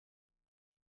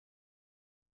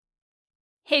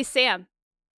Hey, Sam.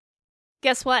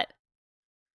 Guess what?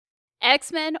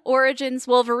 X-Men Origins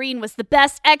Wolverine was the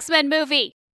best X-Men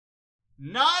movie!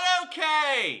 Not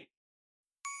okay!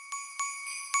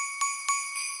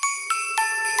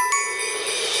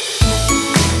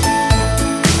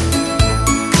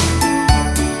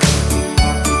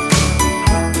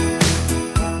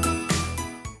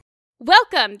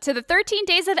 Welcome to the 13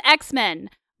 Days of X-Men,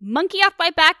 Monkey Off My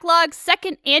Backlog's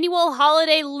second annual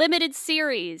holiday limited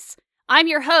series. I'm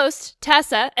your host,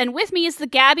 Tessa, and with me is the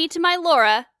Gabby to my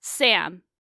Laura, Sam.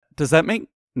 Does that make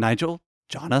Nigel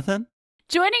Jonathan?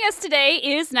 Joining us today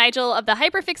is Nigel of the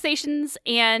Hyperfixations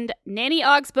and Nanny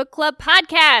Ogg's Book Club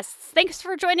podcasts. Thanks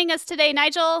for joining us today,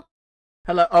 Nigel.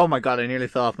 Hello. Oh my god, I nearly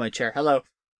fell off my chair. Hello.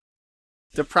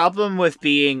 The problem with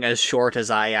being as short as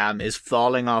I am is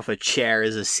falling off a chair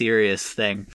is a serious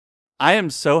thing. I am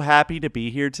so happy to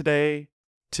be here today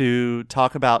to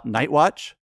talk about Night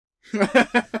Watch. Wrong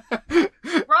podcast!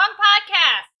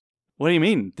 What do you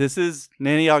mean? This is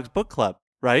Nanny Ogg's Book Club,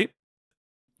 right?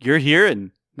 You're here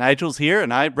and Nigel's here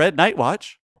and I read Night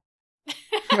Watch.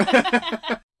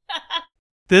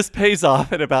 This pays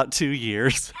off in about 2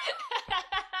 years.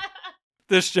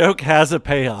 This joke has a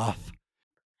payoff.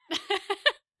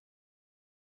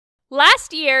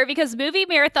 Last year, because movie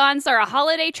marathons are a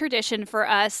holiday tradition for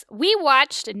us, we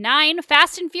watched 9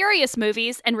 Fast and Furious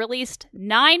movies and released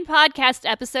 9 podcast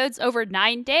episodes over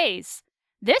 9 days.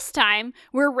 This time,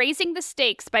 we're raising the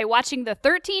stakes by watching the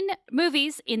 13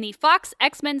 movies in the Fox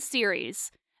X-Men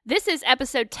series. This is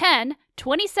episode 10,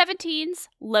 2017's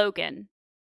Logan.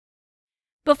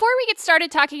 Before we get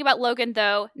started talking about Logan,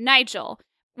 though, Nigel,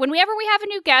 whenever we have a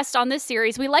new guest on this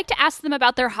series, we like to ask them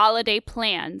about their holiday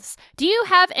plans. Do you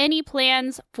have any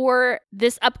plans for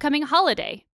this upcoming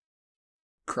holiday?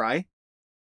 Cry?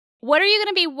 What are you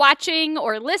going to be watching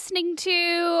or listening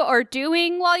to or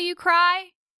doing while you cry?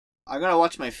 I'm gonna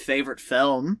watch my favorite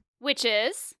film, Which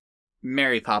is?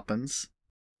 Mary Poppins.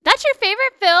 That's your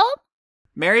favorite film?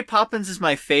 Mary Poppins is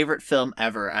my favorite film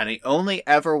ever, and I only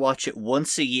ever watch it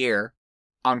once a year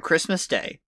on Christmas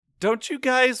Day. Don't you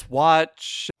guys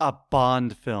watch a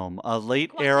Bond film, a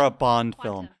late-era Bond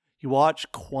film? You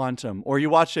watch Quantum, or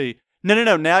you watch a...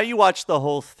 No, now you watch the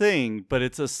whole thing, but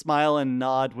it's a smile and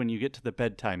nod when you get to the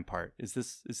bedtime part. Is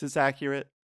this accurate?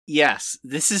 Yes,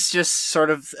 this is just sort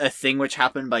of a thing which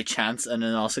happened by chance, and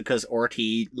then also because RT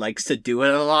likes to do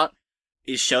it a lot,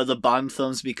 is show the Bond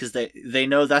films because they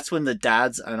know that's when the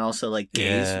dads and also like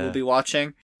gays will be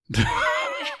watching.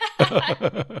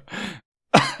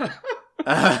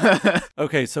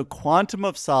 Okay, so Quantum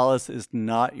of Solace is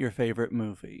not your favorite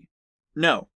movie.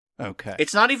 No. Okay.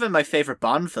 It's not even my favorite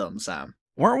Bond film, Sam.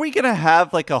 Weren't we going to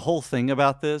have like a whole thing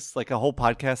about this? Like a whole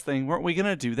podcast thing? Weren't we going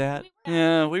to do that?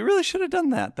 Yeah, we really should have done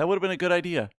that. That would have been a good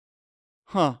idea.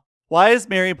 Huh. Why is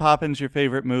Mary Poppins your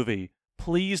favorite movie?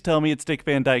 Please tell me it's Dick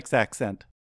Van Dyke's accent.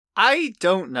 I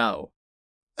don't know.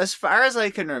 As far as I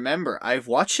can remember, I've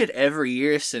watched it every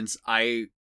year since I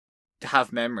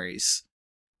have memories.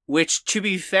 Which, to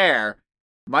be fair,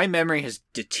 my memory has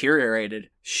deteriorated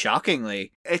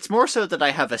shockingly. It's more so that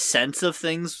I have a sense of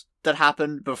things that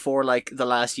happened before, like, the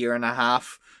last year and a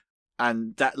half.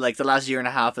 And that, like, the last year and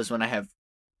a half is when I have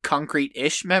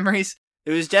concrete-ish memories.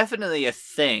 It was definitely a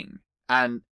thing.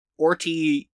 And RT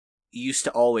used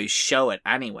to always show it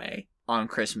anyway on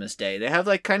Christmas Day. They have,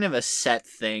 like, kind of a set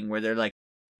thing where they're like,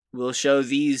 we'll show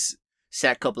these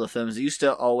set couple of films. They used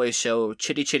to always show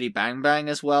Chitty Chitty Bang Bang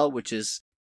as well, which is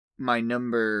my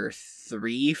number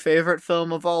 3 favorite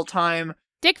film of all time.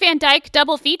 Dick Van Dyke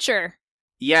double feature.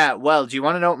 Yeah, well, do you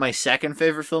want to know what my second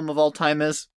favorite film of all time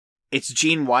is? It's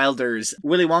Gene Wilder's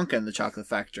Willy Wonka and the Chocolate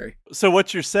Factory. So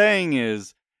what you're saying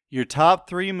is your top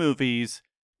 3 movies,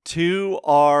 2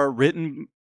 are written...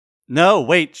 No,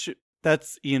 wait,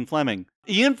 that's Ian Fleming.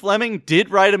 Ian Fleming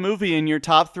did write a movie in your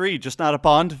top 3, just not a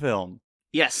Bond film.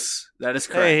 Yes, that is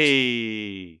correct.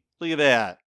 Hey, look at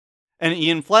that. And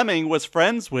Ian Fleming was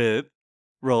friends with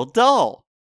Roald Dahl.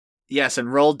 Yes, and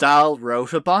Roald Dahl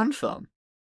wrote a Bond film.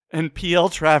 And P.L.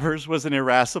 Travers was an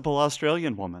irascible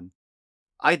Australian woman.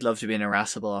 I'd love to be an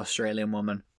irascible Australian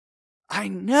woman. I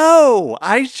know!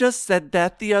 I just said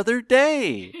that the other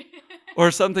day. Or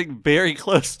something very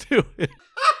close to it.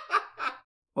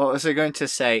 What was I going to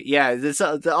say? Yeah, there's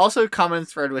also a common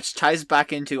thread which ties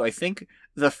back into, I think,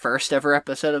 the first ever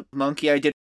episode of Monkey I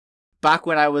did. Back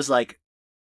when I was like,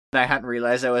 I hadn't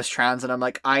realized I was trans, and I'm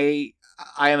like, I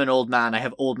am an old man. I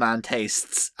have old man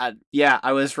tastes. And yeah,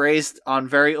 I was raised on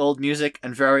very old music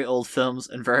and very old films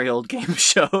and very old game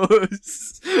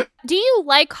shows. Do you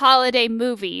like holiday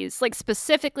movies, like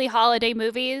specifically holiday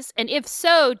movies? And if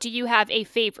so, do you have a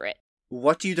favorite?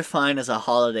 What do you define as a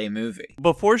holiday movie?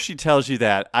 Before she tells you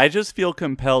that, I just feel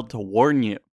compelled to warn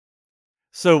you.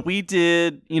 So we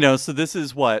did, so this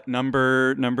is what,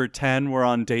 number 10, we're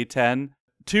on day 10.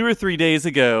 2 or 3 days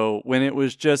ago, when it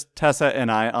was just Tessa and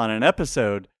I on an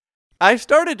episode, I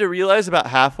started to realize about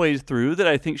halfway through that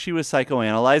I think she was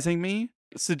psychoanalyzing me.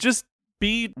 So just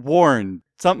be warned,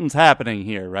 something's happening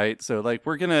here, right? So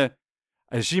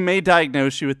she may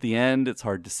diagnose you at the end, it's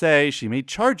hard to say. She may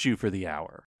charge you for the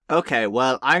hour. Okay,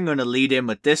 well, I'm going to lead in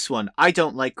with this one. I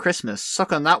don't like Christmas.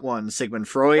 Suck on that one, Sigmund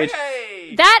Freud.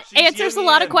 Hey! That She's answers a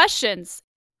lot of Jungian. questions.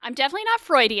 I'm definitely not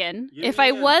Freudian. If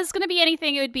I Jungian. was going to be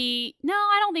anything, it would be... No,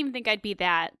 I don't even think I'd be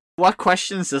that. What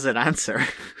questions does it answer?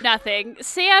 Nothing.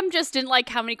 Sam just didn't like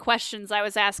how many questions I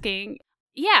was asking.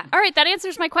 Yeah, all right, that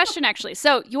answers my question, actually.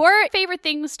 So your favorite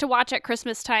things to watch at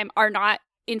Christmas time are not,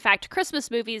 in fact, Christmas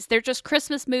movies. They're just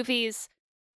Christmas movies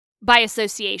by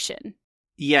association.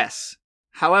 Yes.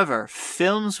 However,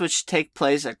 films which take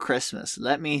place at Christmas.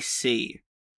 Let me see.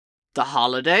 The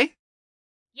Holiday?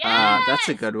 Yeah, That's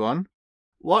a good one.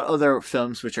 What other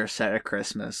films which are set at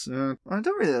Christmas? I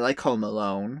don't really like Home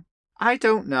Alone. I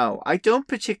don't know. I don't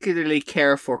particularly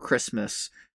care for Christmas.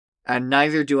 And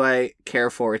neither do I care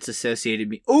for its associated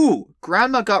me. Ooh!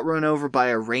 Grandma Got Run Over by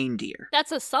a Reindeer.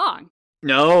 That's a song.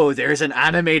 No, there's an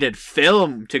animated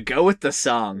film to go with the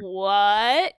song.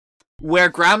 What? Where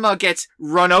Grandma gets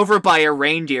run over by a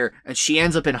reindeer and she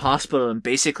ends up in hospital in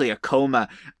basically a coma,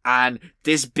 and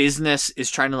this business is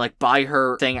trying to buy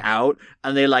her thing out,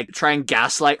 and they try and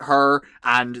gaslight her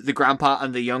and the grandpa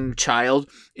and the young child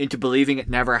into believing it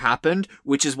never happened,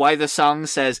 which is why the song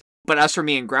says, "But as for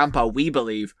me and Grandpa, we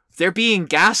believe." They're being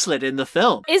gaslit in the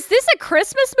film. Is this a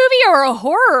Christmas movie or a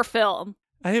horror film?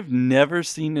 I have never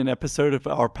seen an episode of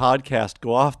our podcast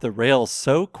go off the rails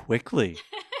so quickly.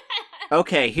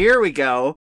 Okay, here we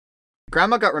go.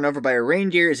 Grandma Got Run Over by a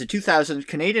Reindeer is a 2000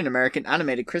 Canadian-American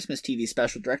animated Christmas TV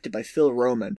special directed by Phil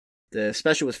Roman. The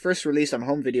special was first released on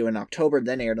home video in October,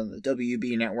 then aired on the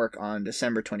WB network on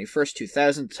December 21st,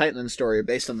 2000. The title and story are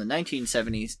based on the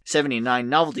 1979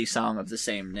 novelty song of the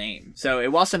same name. So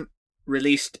it wasn't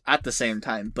released at the same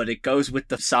time, but it goes with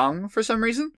the song for some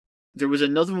reason. There was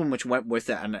another one which went with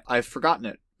it, and I've forgotten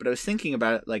it, but I was thinking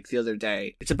about it the other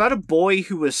day. It's about a boy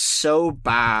who was so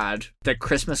bad that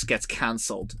Christmas gets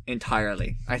cancelled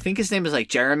entirely. I think his name is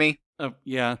Jeremy.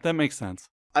 Yeah, that makes sense.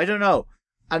 I don't know.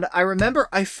 And I remember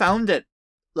I found it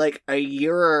a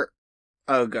year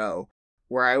ago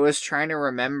where I was trying to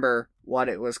remember what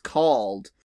it was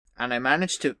called, and I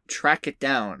managed to track it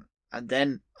down, and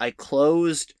then I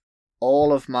closed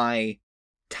all of my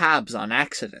tabs on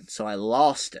accident, so I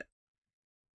lost it.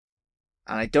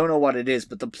 And I don't know what it is,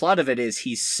 but the plot of it is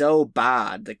he's so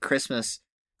bad that Christmas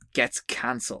gets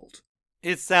cancelled.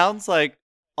 It sounds like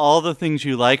all the things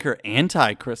you like are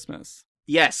anti-Christmas.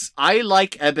 Yes, I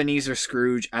like Ebenezer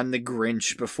Scrooge and the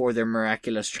Grinch before their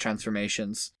miraculous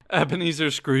transformations. Ebenezer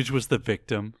Scrooge was the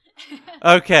victim.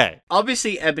 Okay.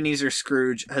 Obviously, Ebenezer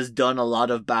Scrooge has done a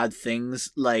lot of bad things,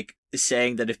 like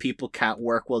saying that if people can't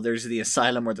work, well, there's the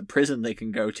asylum or the prison they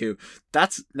can go to.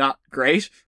 That's not great.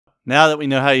 Now that we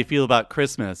know how you feel about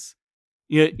Christmas,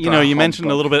 you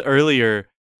mentioned a little bit earlier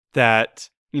that,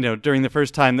 during the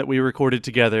first time that we recorded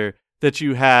together, that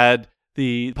you had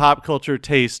the pop culture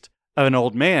taste of an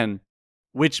old man,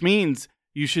 which means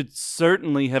you should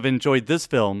certainly have enjoyed this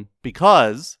film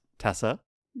because, Tessa?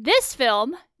 This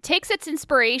film takes its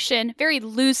inspiration, very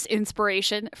loose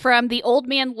inspiration, from the Old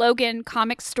Man Logan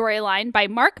comic storyline by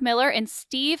Mark Miller and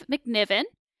Steve McNiven.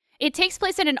 It takes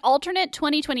place in an alternate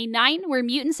 2029 where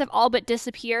mutants have all but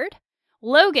disappeared.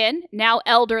 Logan, now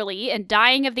elderly and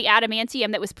dying of the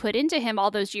adamantium that was put into him all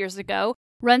those years ago,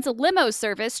 runs a limo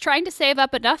service trying to save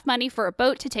up enough money for a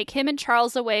boat to take him and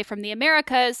Charles away from the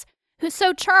Americas,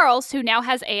 so Charles, who now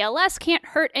has ALS, can't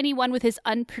hurt anyone with his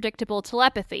unpredictable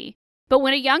telepathy. But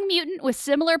when a young mutant with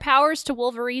similar powers to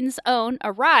Wolverine's own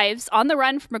arrives on the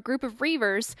run from a group of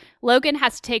Reavers, Logan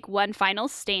has to take one final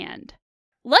stand.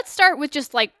 Let's start with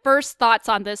just first thoughts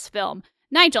on this film.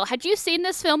 Nigel, had you seen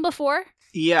this film before?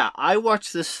 Yeah, I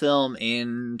watched this film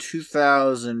in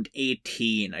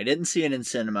 2018. I didn't see it in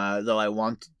cinema, though I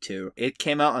wanted to. It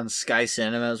came out on Sky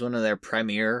Cinema. It was one of their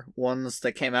premiere ones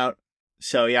that came out.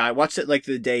 So yeah, I watched it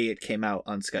the day it came out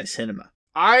on Sky Cinema.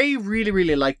 I really,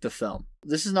 really liked the film.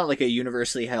 This is not a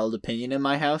universally held opinion in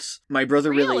my house. My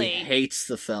brother really hates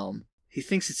the film. He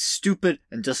thinks it's stupid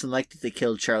and doesn't like that they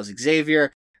killed Charles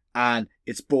Xavier, and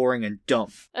it's boring and dumb.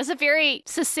 That's a very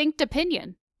succinct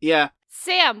opinion. Yeah.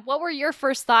 Sam, what were your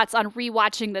first thoughts on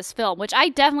rewatching this film, which I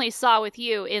definitely saw with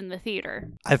you in the theater?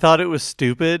 I thought it was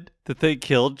stupid that they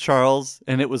killed Charles,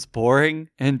 and it was boring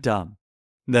and dumb.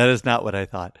 That is not what I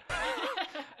thought.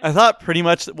 I thought pretty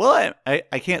much, well,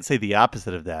 I can't say the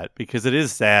opposite of that because it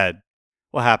is sad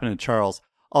what happened to Charles.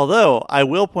 Although I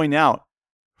will point out,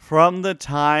 from the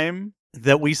time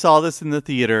that we saw this in the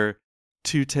theater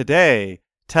to today,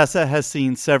 Tessa has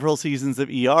seen several seasons of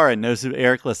ER and knows who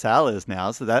Eric LaSalle is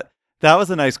now. So that was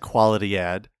a nice quality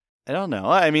ad. I don't know.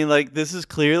 I mean, like, this is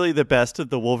clearly the best of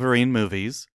the Wolverine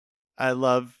movies. I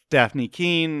love Daphne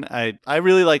Keane. I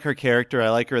really like her character. I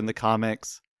like her in the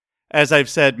comics. As I've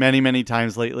said many, many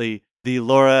times lately, the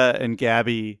Laura and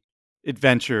Gabby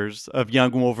adventures of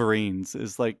young Wolverines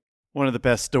is like one of the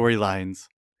best storylines.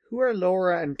 Who are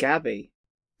Laura and Gabby?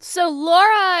 So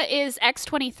Laura is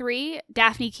X-23,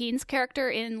 Daphne Keene's character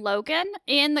in Logan.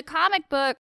 In the comic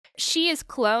book, she is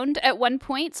cloned at one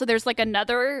point, so there's like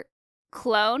another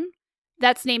clone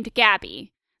that's named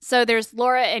Gabby. So there's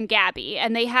Laura and Gabby,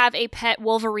 and they have a pet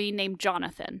Wolverine named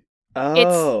Jonathan. Oh.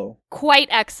 It's quite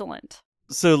excellent.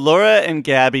 So Laura and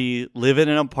Gabby live in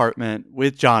an apartment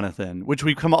with Jonathan, which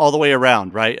we've come all the way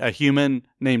around, right? A human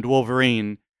named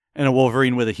Wolverine and a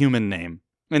Wolverine with a human name.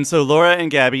 And so Laura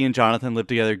and Gabby and Jonathan live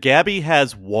together. Gabby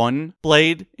has one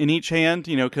blade in each hand,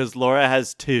 because Laura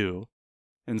has two.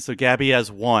 And so Gabby has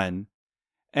one.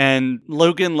 And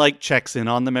Logan, checks in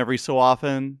on them every so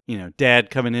often. Dad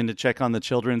coming in to check on the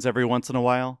children's every once in a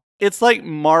while. It's like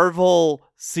Marvel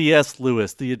C.S.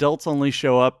 Lewis. The adults only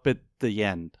show up at the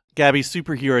end. Gabby's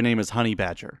superhero name is Honey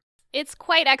Badger. It's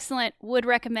quite excellent. Would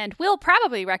recommend. Will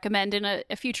probably recommend in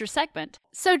a future segment.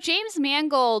 So James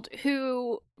Mangold,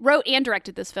 who wrote and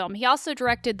directed this film, he also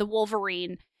directed The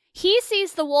Wolverine. He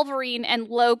sees The Wolverine and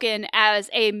Logan as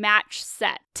a match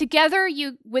set. Together,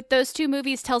 with those two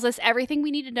movies, tells us everything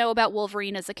we need to know about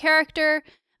Wolverine as a character.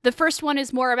 The first one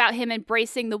is more about him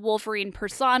embracing the Wolverine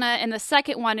persona, and the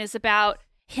second one is about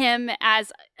him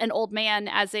as an old man,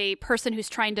 as a person who's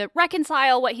trying to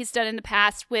reconcile what he's done in the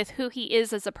past with who he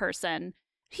is as a person.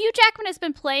 Hugh Jackman has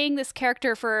been playing this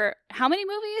character for how many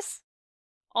movies?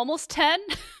 Almost 10?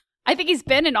 I think he's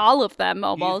been in all of them,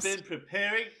 almost. He's been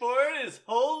preparing for it his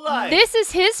whole life. This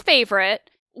is his favorite.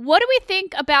 What do we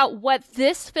think about what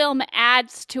this film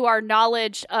adds to our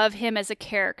knowledge of him as a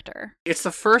character? It's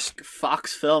the first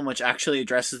Fox film which actually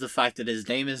addresses the fact that his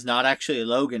name is not actually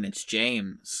Logan, it's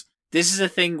James. This is a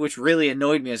thing which really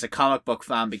annoyed me as a comic book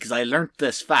fan because I learnt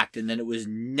this fact and then it was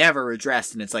never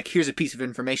addressed, and it's like, here's a piece of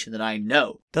information that I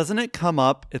know. Doesn't it come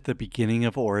up at the beginning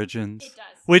of Origins? It does.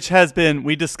 Which has been,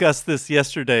 we discussed this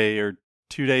yesterday or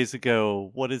 2 days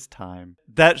ago. What is time?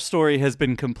 That story has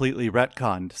been completely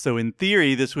retconned. So in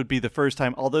theory, this would be the first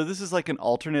time, although this is like an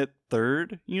alternate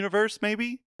third universe,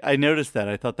 maybe? I noticed that.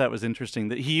 I thought that was interesting,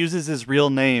 that he uses his real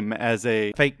name as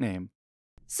a fake name.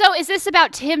 So is this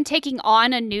about him taking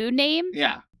on a new name?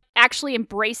 Yeah. Actually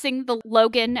embracing the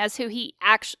Logan as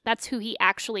that's who he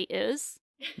actually is?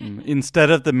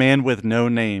 Instead of the man with no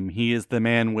name, he is the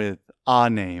man with a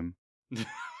name.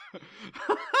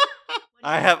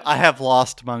 I have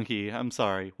lost Monkey. I'm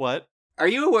sorry. What? Are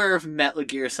you aware of Metal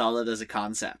Gear Solid as a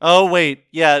concept? Oh, wait.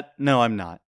 Yeah, no, I'm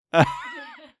not.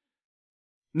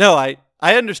 No, I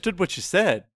understood what you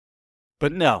said.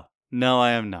 But no,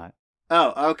 I am not.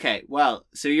 Oh, okay. Well,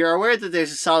 so you're aware that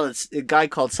there's a guy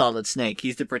called Solid Snake.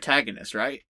 He's the protagonist,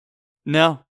 right?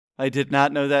 No, I did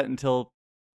not know that until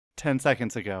 10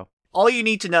 seconds ago. All you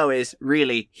need to know is,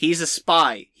 really, he's a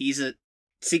spy. He's a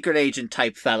secret agent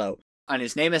type fellow. And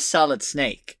his name is Solid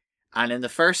Snake. And in the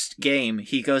first game,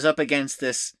 he goes up against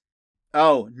this,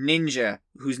 ninja,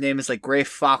 whose name is like Gray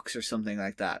Fox or something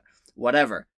like that.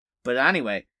 Whatever. But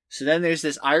anyway, so then there's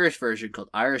this Irish version called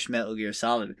Irish Metal Gear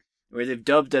Solid, where they've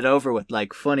dubbed it over with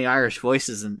like funny Irish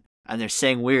voices and they're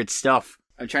saying weird stuff.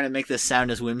 I'm trying to make this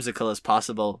sound as whimsical as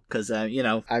possible because,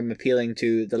 I'm appealing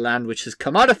to the land which has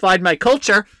commodified my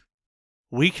culture.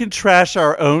 We can trash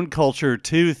our own culture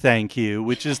too, thank you,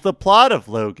 which is the plot of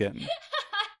Logan.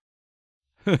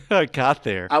 I got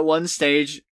there. At one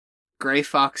stage, Gray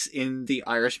Fox in the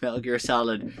Irish Metal Gear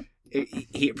Solid,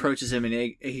 he approaches him and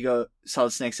he goes,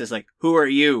 Solid Snake says like, "Who are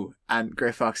you?" And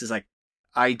Gray Fox is like,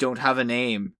 "I don't have a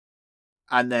name."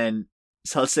 And then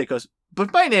Solid Snake goes,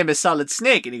 "But my name is Solid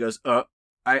Snake." And he goes,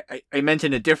 I meant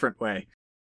in a different way.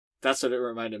 That's what it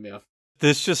reminded me of.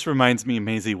 This just reminds me of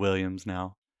Maisie Williams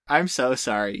now. I'm so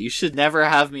sorry. You should never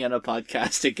have me on a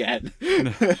podcast again.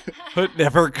 But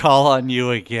never call on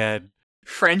you again.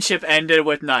 Friendship ended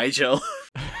with Nigel.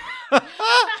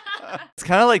 It's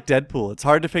kind of like Deadpool. It's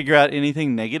hard to figure out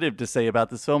anything negative to say about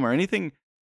this film or anything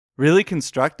really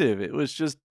constructive. It was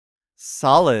just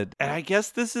solid. And I guess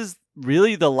this is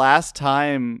really the last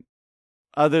time,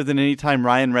 other than any time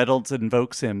Ryan Reynolds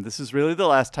invokes him, this is really the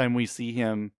last time we see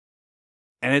him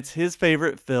And it's his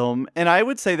favorite film. And I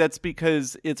would say that's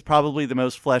because it's probably the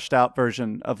most fleshed out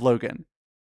version of Logan.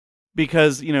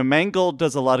 Because, Mangold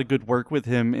does a lot of good work with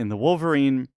him in The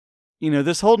Wolverine.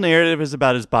 This whole narrative is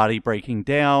about his body breaking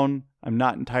down. I'm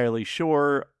not entirely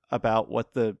sure about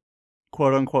what the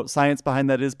quote-unquote science behind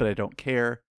that is, but I don't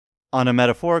care. On a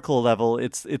metaphorical level,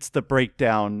 it's the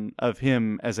breakdown of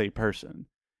him as a person.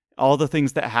 All the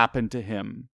things that happened to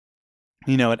him,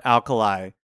 at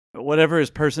Alkali. Whatever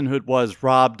his personhood was,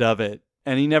 robbed of it.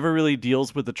 And he never really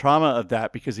deals with the trauma of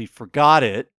that because he forgot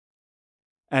it.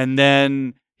 And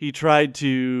then he tried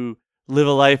to live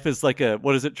a life as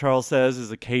what is it Charles says,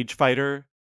 as a cage fighter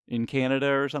in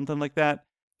Canada or something like that.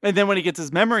 And then when he gets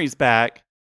his memories back,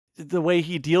 the way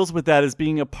he deals with that is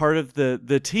being a part of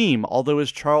the team. Although,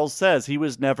 as Charles says, he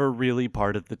was never really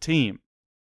part of the team.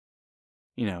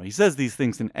 He says these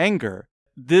things in anger.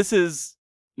 This is,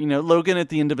 Logan at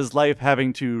the end of his life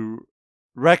having to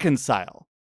reconcile,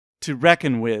 to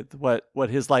reckon with what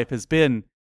his life has been.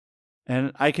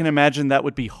 And I can imagine that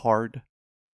would be hard.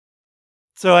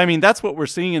 So, that's what we're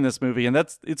seeing in this movie, and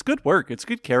it's good work. It's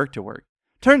good character work.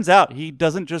 Turns out he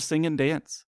doesn't just sing and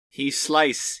dance. He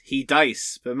slice, he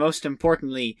dice, but most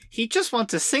importantly, he just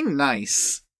wants to sing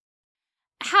nice.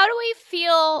 How do we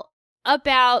feel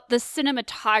about the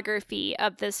cinematography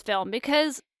of this film?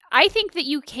 Because I think that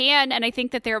you can, and I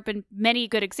think that there have been many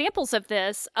good examples of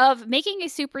this, of making a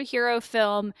superhero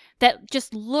film that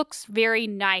just looks very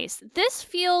nice. This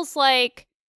feels like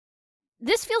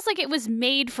it was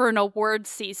made for an award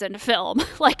season film.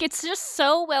 It's just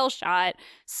so well shot,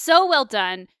 so well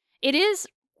done. It is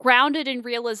grounded in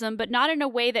realism, but not in a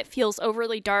way that feels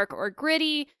overly dark or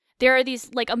gritty. There are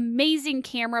these amazing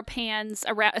camera pans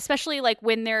around, especially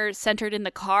when they're centered in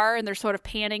the car and they're sort of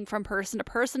panning from person to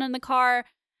person in the car.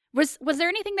 Was there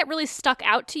anything that really stuck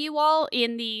out to you all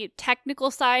in the technical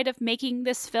side of making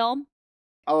this film?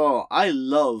 Oh, I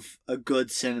love a good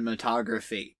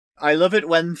cinematography. I love it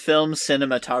when film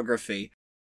cinematography.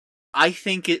 I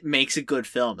think it makes a good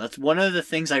film. That's one of the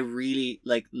things I really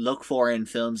look for in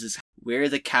films, is where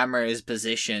the camera is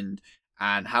positioned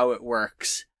and how it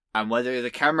works, and whether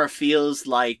the camera feels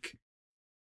like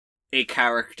a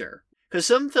character. Because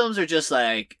some films are just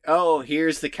oh,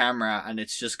 here's the camera and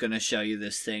it's just going to show you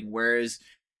this thing. Whereas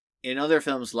in other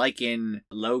films, like in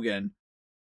Logan,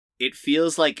 it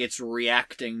feels like it's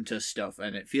reacting to stuff,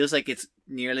 and it feels like it's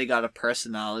nearly got a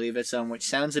personality of its own, which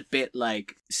sounds a bit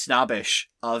snobbish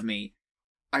of me.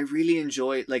 I really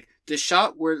enjoy the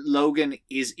shot where Logan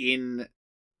is in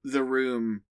the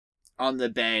room on the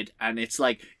bed, and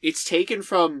it's taken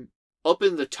from up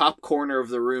in the top corner of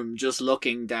the room, just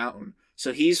looking down.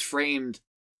 So he's framed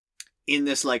in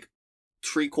this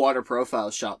 3/4 profile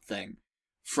shot thing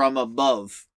from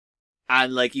above.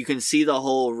 And you can see the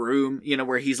whole room,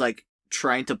 where he's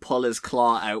trying to pull his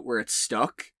claw out where it's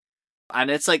stuck. And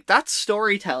it's that's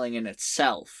storytelling in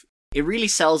itself. It really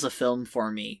sells a film for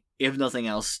me, if nothing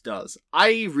else does.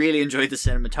 I really enjoyed the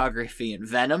cinematography in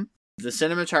Venom. The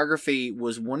cinematography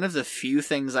was one of the few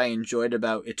things I enjoyed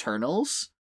about Eternals.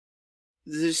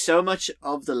 There's so much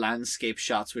of the landscape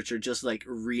shots which are just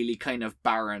really kind of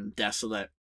barren, desolate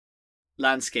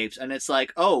landscapes. And it's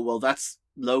oh, well, that's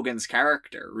Logan's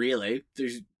character, really.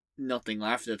 There's nothing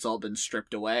left. It's all been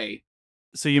stripped away.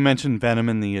 So you mentioned Venom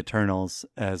and the Eternals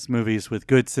as movies with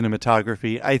good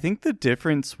cinematography. I think the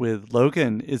difference with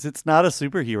Logan is it's not a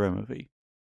superhero movie.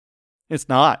 It's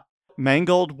not.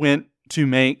 Mangold went to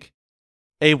make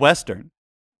a Western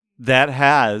that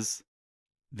has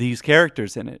these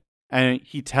characters in it. And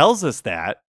he tells us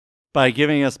that by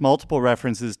giving us multiple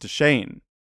references to Shane.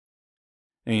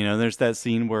 And, there's that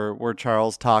scene where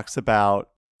Charles talks about,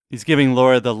 he's giving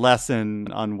Laura the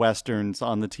lesson on Westerns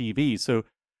on the TV. So,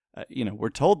 we're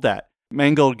told that.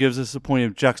 Mangold gives us a point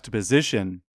of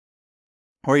juxtaposition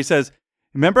where he says,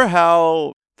 remember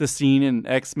how the scene in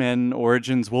X-Men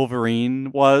Origins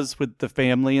Wolverine was with the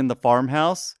family in the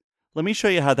farmhouse? Let me show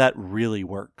you how that really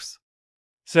works.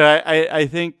 So I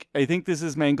think this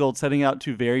is Mangold setting out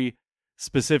to very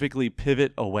specifically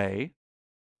pivot away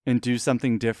and do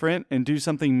something different and do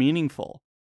something meaningful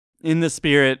in the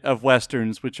spirit of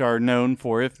Westerns, which are known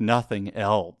for, if nothing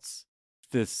else,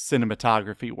 this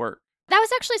cinematography work. That was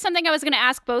actually something I was going to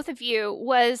ask both of you,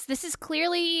 this is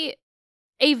clearly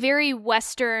a very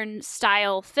Western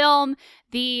style film.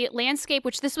 The landscape,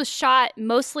 which this was shot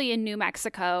mostly in New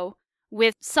Mexico,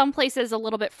 with some places a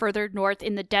little bit further north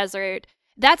in the desert.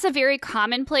 That's a very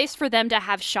common place for them to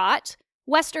have shot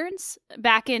Westerns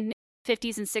back in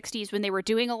 50s and 60s when they were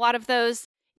doing a lot of those.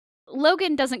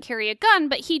 Logan doesn't carry a gun,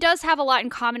 but he does have a lot in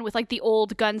common with the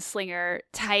old gunslinger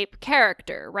type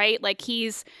character, right?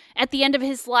 He's at the end of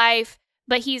his life,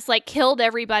 but he's like killed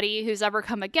everybody who's ever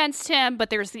come against him, but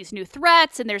there's these new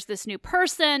threats and there's this new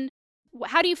person.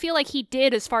 How do you feel like he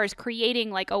did as far as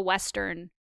creating like a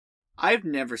Western? I've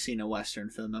never seen a Western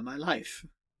film in my life.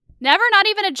 Never? Not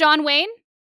even a John Wayne?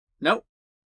 Nope.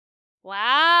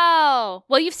 Wow.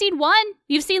 Well, you've seen one.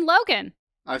 You've seen Logan.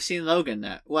 I've seen Logan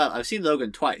now. Well, I've seen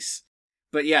Logan twice.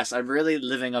 But yes, I'm really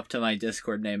living up to my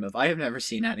Discord name of I have never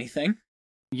seen anything.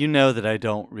 You know that I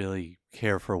don't really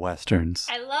care for Westerns.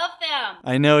 I love them.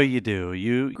 I know you do.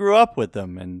 You grew up with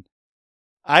them, and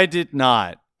I did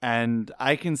not. And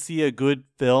I can see a good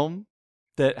film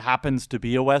that happens to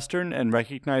be a Western and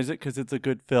recognize it because it's a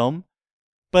good film.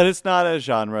 But it's not a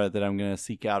genre that I'm going to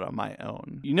seek out on my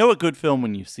own. You know a good film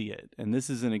when you see it, and this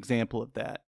is an example of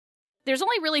that. There's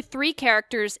only really 3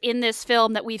 characters in this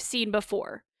film that we've seen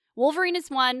before. Wolverine is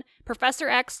one, Professor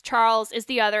X, Charles, is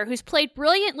the other, who's played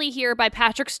brilliantly here by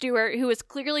Patrick Stewart, who is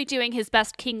clearly doing his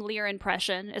best King Lear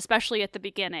impression, especially at the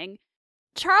beginning.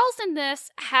 Charles in this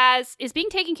is being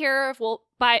taken care of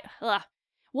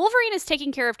Wolverine is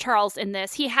taking care of Charles in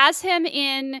this. He has him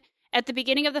at the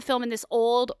beginning of the film in this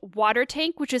old water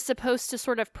tank, which is supposed to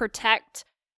sort of protect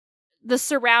the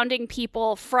surrounding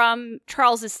people from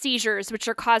Charles's seizures, which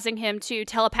are causing him to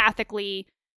telepathically,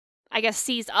 I guess,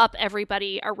 seize up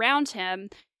everybody around him.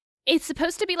 It's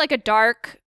supposed to be like a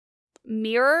dark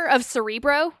mirror of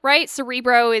Cerebro, right?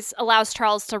 Cerebro allows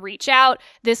Charles to reach out.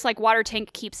 This like water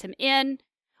tank keeps him in.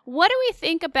 What do we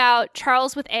think about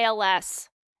Charles with ALS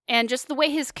and just the way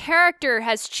his character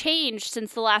has changed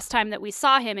since the last time that we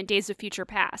saw him in Days of Future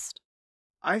Past?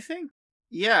 I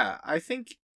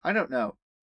don't know.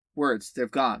 Words, they've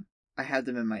gone. I had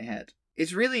them in my head.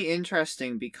 It's really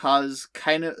interesting because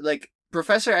kind of like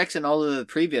Professor X in all of the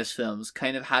previous films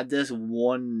kind of had this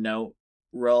one note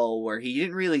role where he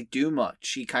didn't really do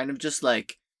much. He kind of just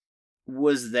like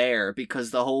was there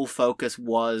because the whole focus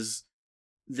was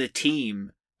the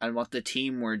team and what the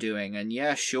team were doing. And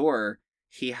yeah, sure,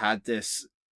 he had this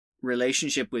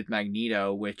relationship with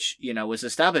Magneto, which, you know, was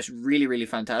established really, really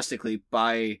fantastically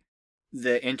by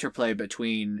the interplay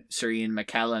between Sir Ian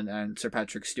McKellen and Sir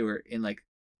Patrick Stewart in like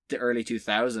the early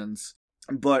 2000s.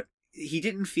 But he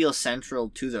didn't feel central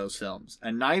to those films.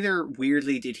 And neither,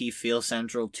 weirdly, did he feel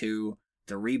central to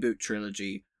the reboot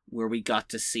trilogy, where we got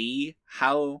to see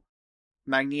how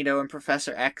Magneto and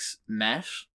Professor X met.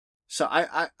 So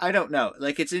I don't know.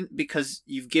 Like, it's because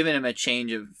you've given him a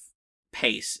change of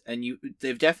pace, and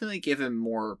they've definitely given him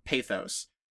more pathos,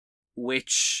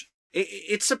 which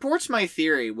it supports my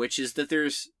theory, which is that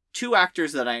there's 2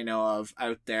 actors that I know of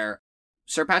out there.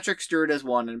 Sir Patrick Stewart is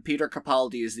one, and Peter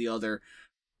Capaldi is the other,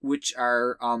 which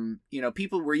are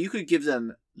people where you could give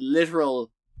them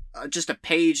literal just a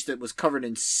page that was covered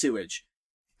in sewage,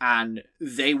 and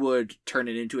they would turn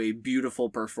it into a beautiful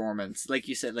performance. Like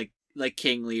you said, like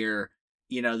King Lear,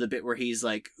 the bit where he's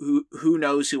like, who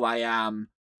knows who I am,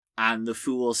 and the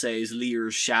fool says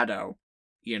Lear's shadow,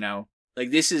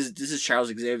 like this is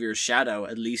Charles Xavier's shadow,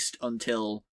 at least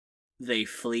until they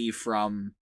flee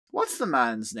from, what's the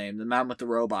man's name, the man with the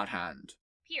robot hand?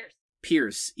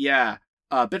 Pierce, yeah.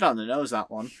 A bit on the nose, that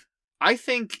one. I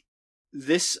think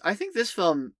this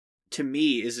film, to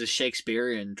me, is a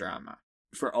Shakespearean drama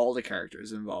for all the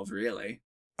characters involved, really.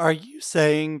 Are you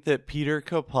saying that Peter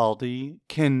Capaldi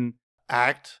can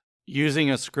act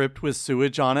using a script with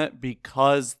sewage on it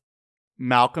because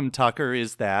Malcolm Tucker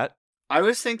is that? I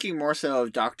was thinking more so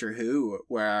of Doctor Who,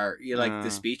 where you like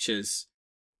the speeches.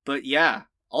 But yeah,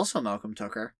 also Malcolm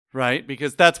Tucker. Right,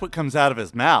 because that's what comes out of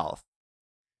his mouth.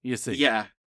 You see. Yeah.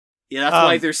 Yeah,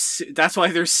 that's why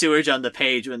there's sewage on the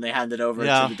page when they hand it over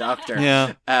to the doctor. Yeah.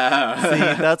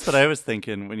 See, that's what I was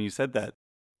thinking when you said that.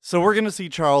 So we're going to see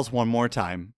Charles one more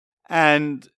time.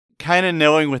 And kind of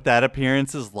knowing what that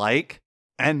appearance is like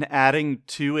and adding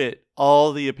to it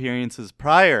all the appearances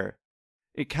prior,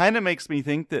 it kind of makes me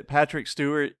think that Patrick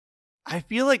Stewart, I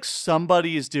feel like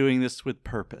somebody is doing this with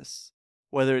purpose.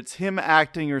 Whether it's him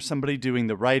acting or somebody doing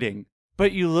the writing.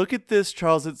 But you look at this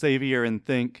Charles Xavier and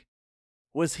think,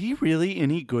 was he really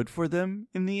any good for them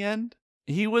in the end?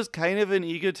 He was kind of an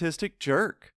egotistic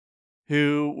jerk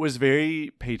who was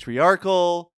very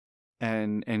patriarchal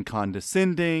and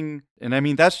condescending. And I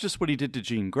mean, that's just what he did to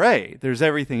Jean Grey. There's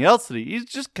everything else that he's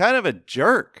just kind of a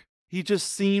jerk. He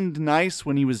just seemed nice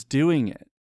when he was doing it.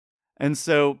 And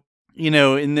so,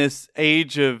 in this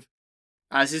age of,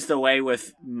 as is the way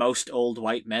with most old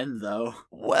white men, though.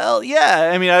 Well,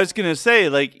 yeah. I mean, I was going to say,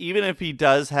 like, even if he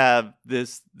does have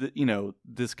this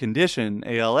condition,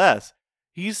 ALS,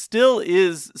 he still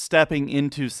is stepping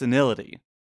into senility.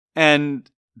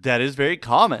 And that is very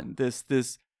common.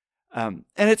 And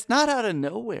it's not out of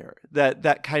nowhere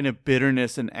that kind of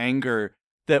bitterness and anger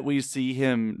that we see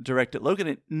him direct at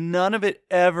Logan, none of it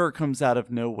ever comes out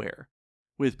of nowhere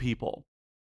with people.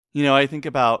 You know, I think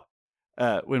about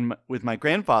with my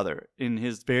grandfather in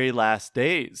his very last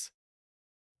days.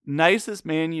 Nicest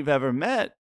man you've ever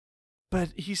met, but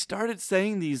he started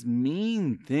saying these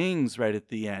mean things right at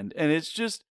the end, and it's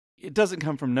just, it doesn't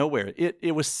come from nowhere.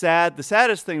 It was sad. The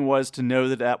saddest thing was to know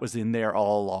that that was in there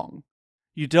all along.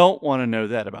 You don't want to know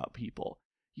that about people.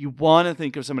 You want to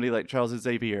think of somebody like Charles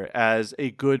Xavier as a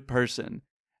good person,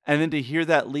 and then to hear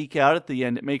that leak out at the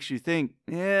end, it makes you think,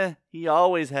 he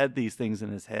always had these things in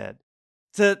his head.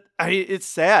 So it's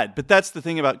sad, but that's the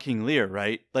thing about King Lear,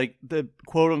 right? Like, the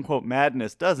quote-unquote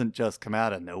madness doesn't just come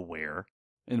out of nowhere,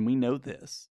 and we know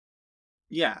this.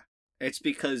 Yeah, it's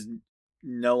because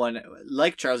no one,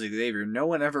 like Charles Xavier, no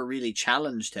one ever really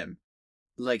challenged him.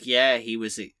 Like, yeah, he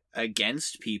was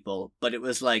against people, but it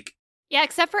was like... Yeah,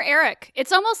 except for Eric.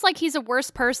 It's almost like he's a worse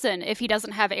person if he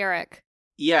doesn't have Eric.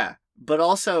 Yeah, but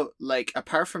also, like,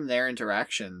 apart from their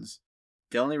interactions,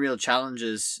 the only real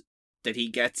challenges that he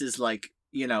gets is like,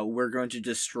 you know, we're going to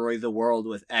destroy the world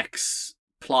with X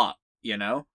plot, you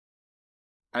know?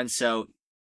 And so,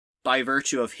 by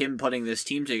virtue of him putting this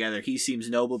team together, he seems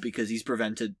noble because he's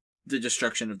prevented the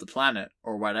destruction of the planet,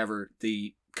 or whatever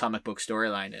the comic book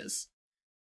storyline is.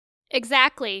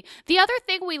 Exactly. The other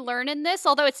thing we learn in this,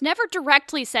 although it's never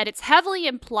directly said, it's heavily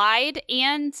implied,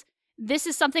 and this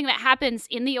is something that happens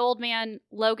in the Old Man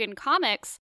Logan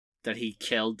comics. That he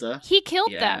killed them. He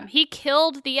killed them. He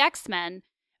killed the X-Men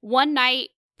one night,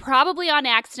 probably on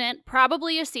accident,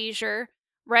 probably a seizure,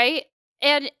 right?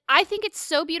 And I think it's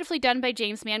so beautifully done by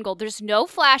James Mangold. There's no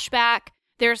flashback.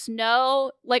 There's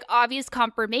no, like, obvious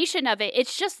confirmation of it.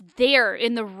 It's just there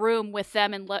in the room with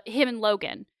them and him and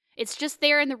Logan. It's just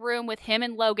there in the room with him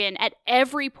and Logan at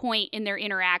every point in their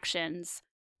interactions.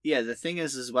 Yeah, the thing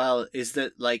is, as well, is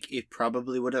that, like, it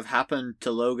probably would have happened to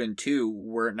Logan, too,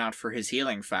 were it not for his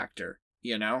healing factor,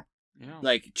 you know? Yeah.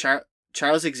 Like,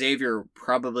 Charles Xavier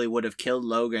probably would have killed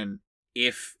Logan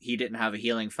if he didn't have a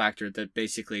healing factor that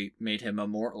basically made him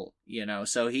immortal, you know?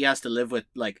 So he has to live with,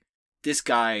 like, this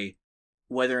guy,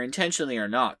 whether intentionally or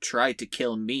not, tried to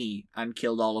kill me and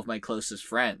killed all of my closest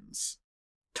friends.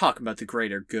 Talk about the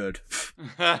greater good.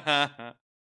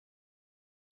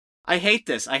 I hate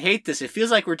this. It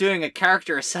feels like we're doing a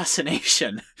character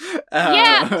assassination.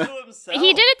 Yeah, To himself.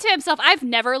 he did it to himself. I've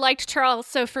never liked Charles,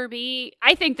 so for me,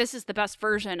 I think this is the best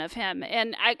version of him.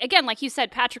 And again, like you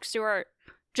said, Patrick Stewart,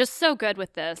 just so good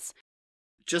with this.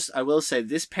 I will say,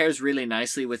 this pairs really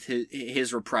nicely with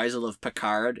his reprisal of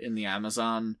Picard in the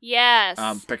Amazon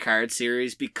Yes. Picard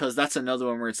series, because that's another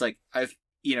one where it's like,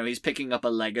 he's picking up a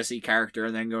legacy character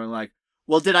and then going like,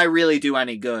 well, did I really do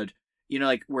any good? You know,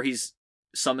 like, where he's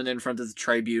summoned in front of the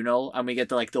tribunal and we get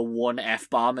the one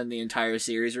F-bomb in the entire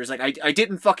series where it's like, I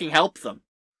didn't fucking help them.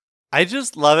 I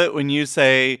just love it when you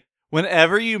say,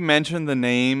 whenever you mention the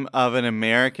name of an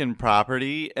American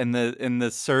property and in the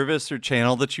service or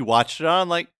channel that you watched it on,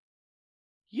 like,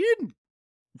 you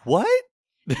what?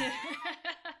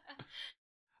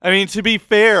 I mean, to be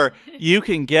fair,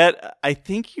 I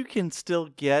think you can still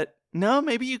get, no,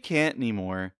 maybe you can't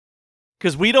anymore.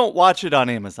 Because we don't watch it on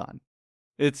Amazon.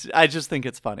 I just think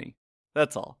it's funny.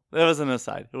 That's all. That was an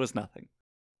aside. It was nothing.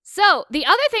 So, the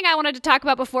other thing I wanted to talk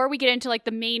about before we get into like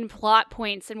the main plot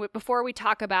points and before we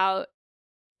talk about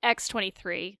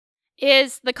X-23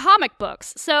 is the comic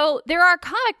books. So, there are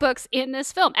comic books in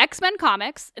this film, X-Men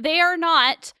comics. They are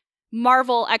not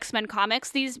Marvel X-Men comics.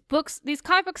 These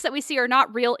comic books that we see are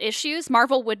not real issues.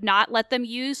 Marvel would not let them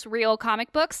use real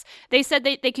comic books. They said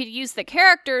they could use the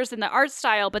characters and the art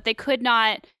style, but they could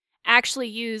not actually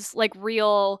use like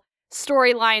real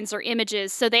storylines or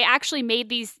images. So they actually made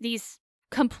these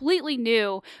completely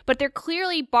new, but they're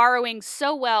clearly borrowing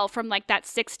so well from like that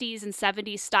 60s and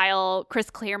 70s style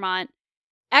Chris Claremont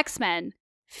X-Men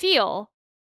feel.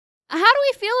 How do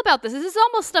we feel about this? This is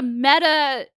almost a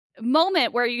meta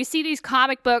moment where you see these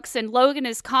comic books and Logan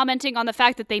is commenting on the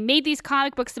fact that they made these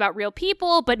comic books about real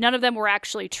people, but none of them were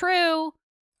actually true.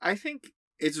 I think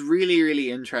it's really,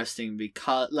 really interesting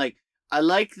because, like, I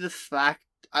like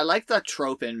that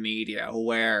trope in media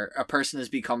where a person has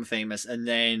become famous and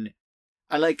then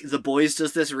I like The Boys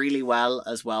does this really well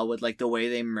as well with like the way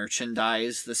they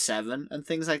merchandise the Seven and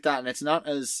things like that, and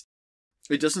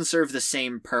it doesn't serve the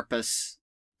same purpose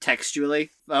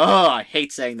textually. Oh, I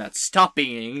hate saying that. Stop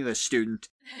being an English student.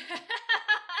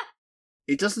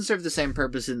 It doesn't serve the same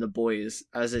purpose in The Boys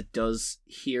as it does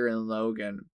here in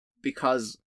Logan,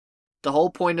 because the whole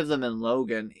point of them in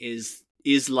Logan is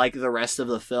like the rest of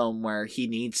the film where he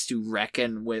needs to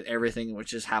reckon with everything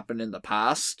which has happened in the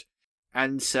past.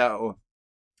 And so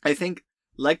I think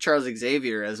like Charles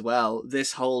Xavier as well,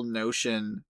 this whole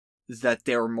notion that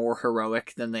they were more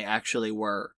heroic than they actually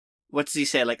were. What does he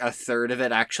say? Like a third of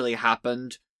it actually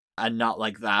happened and not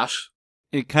like that.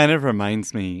 It kind of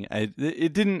reminds me.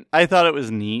 I thought it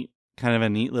was neat, kind of a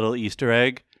neat little Easter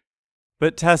egg.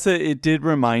 But Tessa, it did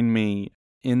remind me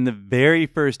in the very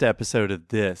first episode of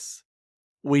this,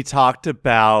 we talked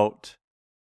about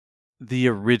the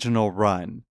original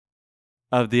run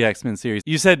of the X-Men series.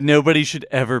 You said nobody should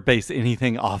ever base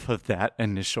anything off of that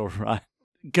initial run.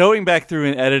 Going back through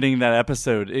and editing that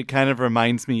episode, it kind of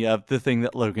reminds me of the thing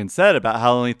that Logan said about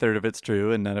how only a third of it's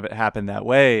true and none of it happened that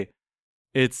way.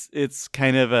 It's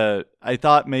kind of I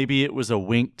thought maybe it was a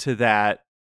wink to that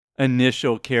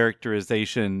initial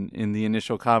characterization in the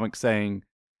initial comic saying,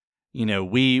 you know,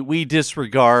 we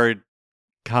disregard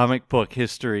comic book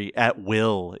history at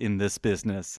will in this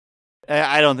business.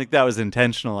 I don't think that was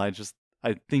intentional.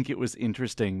 I think it was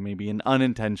interesting, maybe an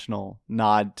unintentional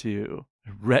nod to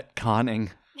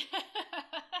retconning.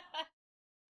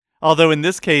 Although in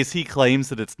this case, he claims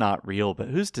that it's not real, but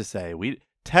who's to say?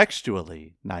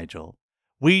 Textually, Nigel,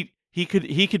 he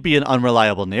could be an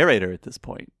unreliable narrator at this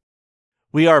point.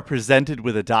 We are presented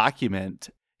with a document.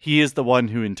 He is the one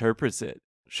who interprets it.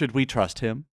 Should we trust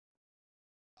him?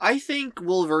 I think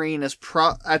Wolverine is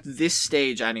at this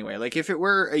stage anyway. Like if it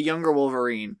were a younger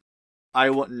Wolverine, I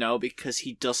wouldn't know because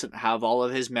he doesn't have all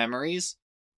of his memories.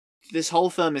 This whole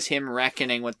film is him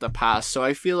reckoning with the past, so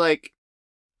I feel like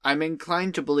I'm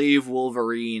inclined to believe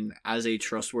Wolverine as a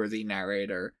trustworthy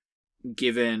narrator,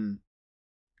 given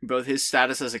both his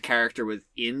status as a character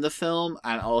within the film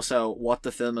and also what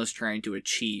the film is trying to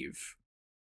achieve.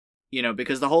 You know,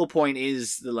 because the whole point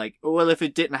is well, if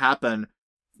it didn't happen,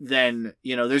 then,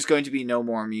 you know, there's going to be no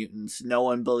more mutants. No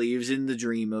one believes in the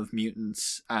dream of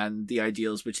mutants and the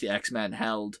ideals which the X-Men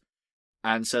held.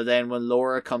 And so then when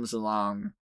Laura comes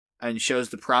along and shows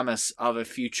the promise of a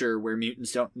future where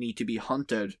mutants don't need to be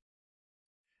hunted.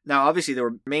 Now, obviously, they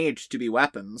were made to be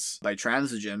weapons by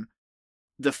Transigen.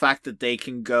 The fact that they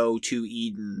can go to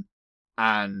Eden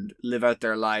and live out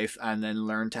their life and then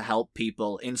learn to help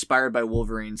people, inspired by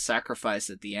Wolverine's sacrifice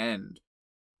at the end.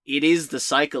 It is the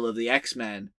cycle of the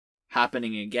X-Men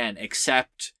happening again,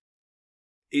 except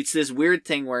it's this weird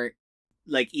thing where,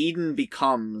 like, Eden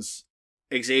becomes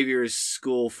Xavier's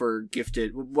school for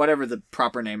gifted, whatever the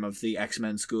proper name of the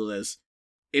X-Men school is.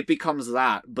 It becomes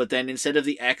that, but then instead of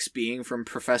the X being from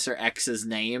Professor X's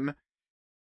name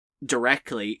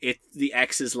directly, the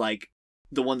X is like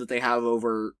the one that they have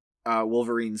over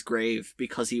Wolverine's grave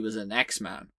because he was an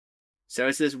X-Man. So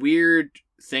it's this weird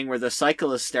thing where the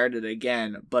cycle has started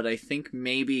again, but I think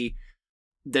maybe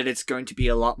that it's going to be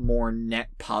a lot more net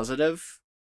positive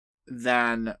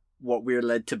than what we're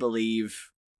led to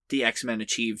believe the X-Men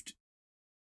achieved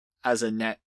as a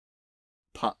net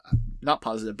not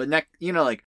positive, but net, you know,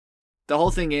 like the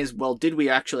whole thing is, well, did we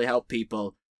actually help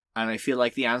people? And I feel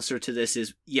like the answer to this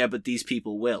is, yeah, but these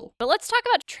people will. But let's talk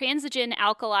about Transigen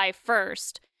Alkali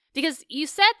first, because you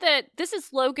said that this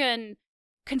is Logan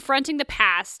confronting the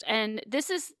past, and this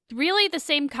is really the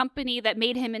same company that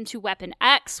made him into Weapon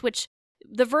X, which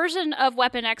the version of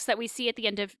Weapon X that we see at the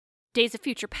end of Days of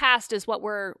Future Past is what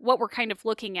we're kind of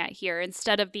looking at here,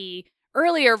 instead of the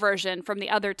earlier version from the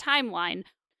other timeline.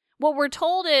 What we're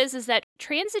told is that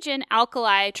Transigen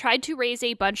Alkali tried to raise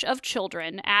a bunch of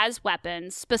children as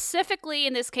weapons. Specifically,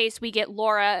 in this case, we get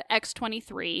Laura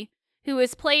X-23, who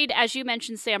is played, as you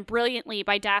mentioned, Sam, brilliantly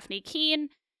by Daphne Keane.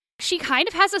 She kind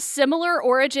of has a similar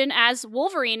origin as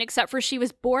Wolverine, except for she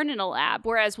was born in a lab,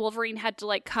 whereas Wolverine had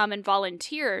to, come and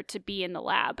volunteer to be in the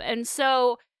lab. And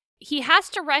so he has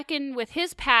to reckon with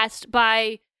his past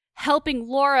by helping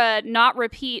Laura not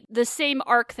repeat the same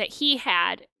arc that he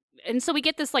had. And so we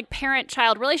get this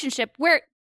parent-child relationship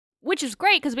which is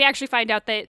great because we actually find out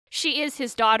that she is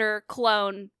his daughter,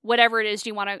 clone, whatever it is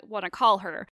you want to call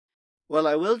her. Well,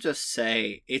 I will just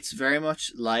say it's very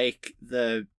much like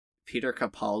the Peter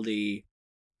Capaldi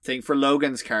thing for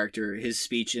Logan's character, his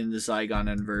speech in the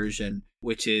Zygon inversion,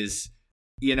 which is,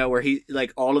 where he,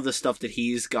 all of the stuff that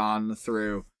he's gone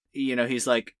through, he's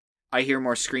like, I hear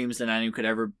more screams than anyone could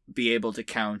ever be able to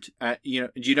count. Do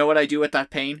you know what I do with that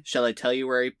pain? Shall I tell you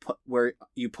where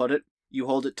you put it? You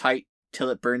hold it tight till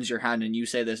it burns your hand, and you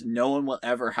say this: no one will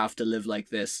ever have to live like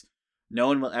this. No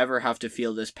one will ever have to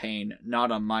feel this pain.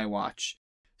 Not on my watch.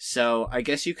 So I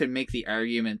guess you could make the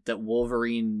argument that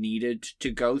Wolverine needed to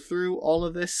go through all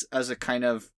of this as a kind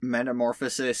of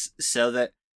metamorphosis, so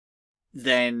that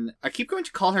then I keep going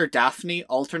to call her Daphne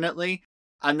alternately.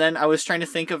 And then I was trying to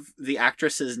think of the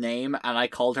actress's name, and I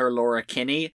called her Laura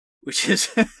Kinney, which is...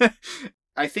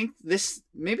 I think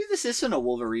maybe this isn't a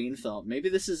Wolverine film. Maybe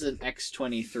this is an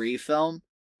X-23 film.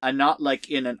 And not like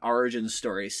in an origin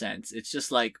story sense. It's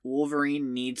just like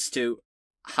Wolverine needs to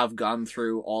have gone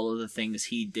through all of the things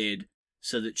he did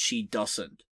so that she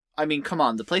doesn't. I mean, come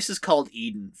on, the place is called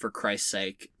Eden, for Christ's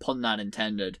sake. Pun not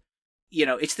intended. You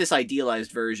know, it's this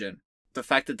idealized version. The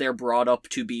fact that they're brought up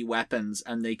to be weapons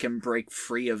and they can break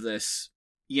free of this,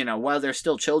 you know, while they're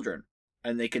still children.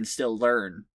 And they can still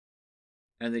learn.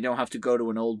 And they don't have to go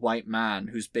to an old white man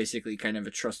who's basically kind of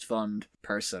a trust fund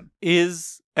person.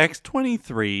 Is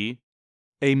X-23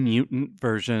 a mutant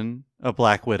version of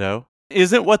Black Widow?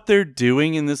 Isn't what they're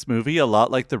doing in this movie a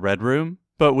lot like the Red Room,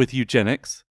 but with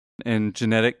eugenics and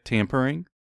genetic tampering?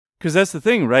 Because that's the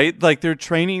thing, right? Like, they're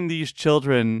training these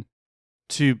children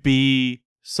to be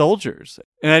soldiers.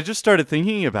 And I just started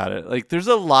thinking about it. Like, there's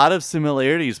a lot of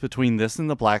similarities between this and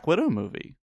the Black Widow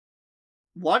movie.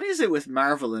 What is it with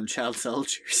Marvel and child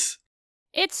soldiers?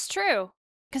 It's true.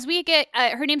 Because we get,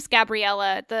 her name's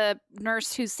Gabriella, the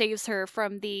nurse who saves her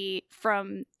from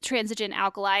Transigen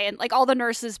Alkali. And, like, all the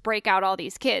nurses break out all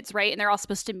these kids, right? And they're all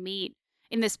supposed to meet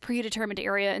in this predetermined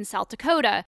area in South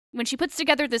Dakota. When she puts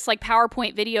together this, like,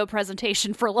 PowerPoint video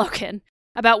presentation for Logan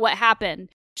about what happened,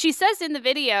 she says in the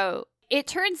video, it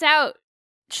turns out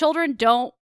children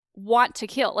don't want to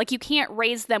kill. Like, you can't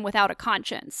raise them without a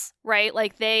conscience, right?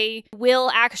 Like, they will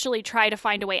actually try to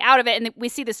find a way out of it. And we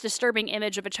see this disturbing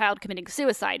image of a child committing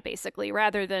suicide, basically,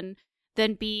 rather than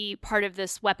be part of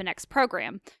this Weapon X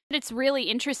program. And it's really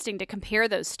interesting to compare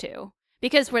those two.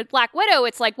 Because with Black Widow,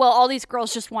 it's like, well, all these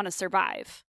girls just want to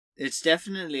survive. It's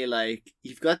definitely like,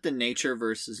 you've got the nature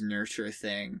versus nurture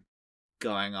thing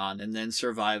going on, and then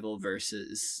survival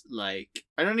versus, like,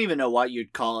 I don't even know what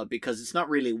you'd call it, because it's not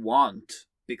really want.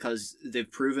 Because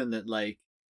they've proven that, like,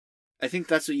 I think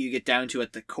that's what you get down to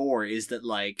at the core, is that,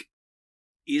 like,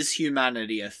 is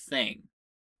humanity a thing?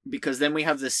 Because then we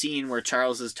have the scene where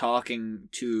Charles is talking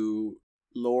to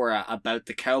Laura about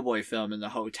the cowboy film in the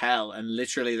hotel, and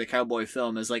literally the cowboy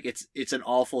film is like, it's an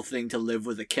awful thing to live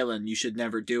with a killing, you should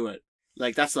never do it.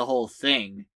 Like, that's the whole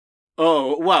thing.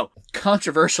 Oh, wow.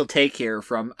 Controversial take here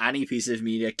from any piece of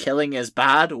media. Killing is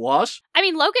bad? What? I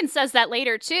mean, Logan says that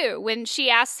later, too, when she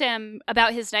asks him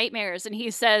about his nightmares, and he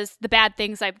says, the bad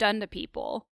things I've done to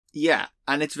people. Yeah,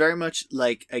 and it's very much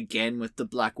like, again, with the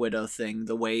Black Widow thing,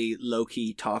 the way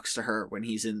Loki talks to her when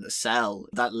he's in the cell,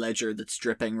 that ledger that's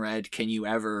dripping red, can you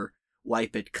ever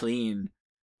wipe it clean?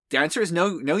 The answer is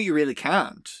no, you really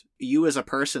can't. You as a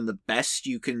person, the best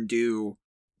you can do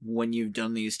when you've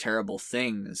done these terrible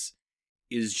things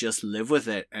is just live with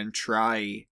it and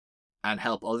try and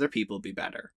help other people be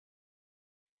better.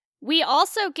 We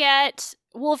also get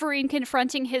Wolverine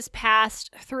confronting his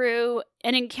past through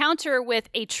an encounter with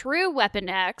a true Weapon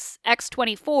X,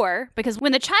 X-24, because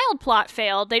when the child plot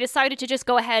failed, they decided to just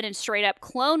go ahead and straight up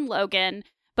clone Logan,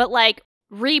 but, like,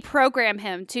 reprogram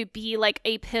him to be, like,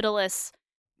 a pitiless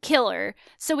killer.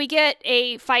 So we get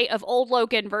a fight of old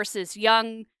Logan versus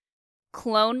young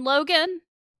clone Logan.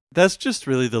 That's just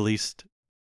really the least.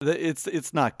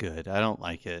 It's not good. I don't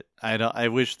like it. I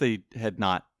wish they had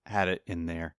not had it in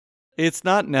there. It's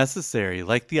not necessary,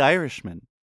 like The Irishman.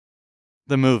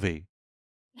 The movie.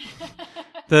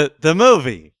 The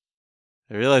movie.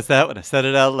 I realized that when I said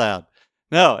it out loud.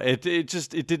 No, it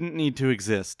didn't need to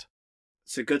exist.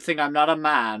 It's a good thing I'm not a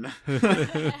man.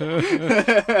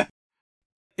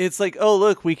 It's like, oh,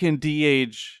 look, we can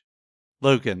de-age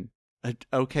Logan.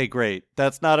 Okay, great.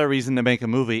 That's not a reason to make a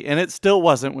movie, and it still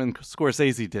wasn't when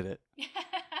Scorsese did it.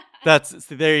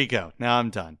 There you go. Now I'm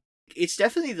done. It's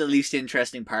definitely the least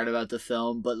interesting part about the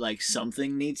film, but, like,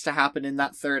 something needs to happen in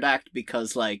that third act,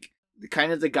 because, like,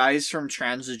 kind of the guys from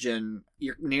Transigen,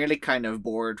 you're nearly kind of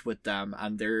bored with them,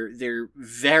 and they're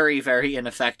very, very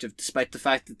ineffective, despite the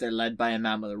fact that they're led by a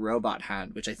man with a robot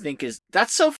hand, which I think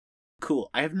that's so cool.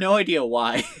 I have no idea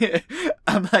why.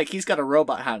 I'm like, he's got a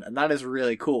robot hand, and that is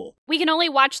really cool. We can only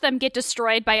watch them get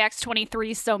destroyed by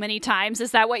X-23 so many times.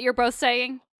 Is that what you're both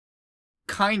saying?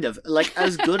 Kind of. Like,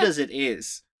 as good as it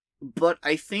is. But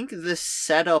I think the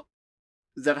setup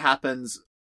that happens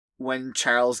when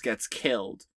Charles gets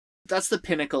killed, that's the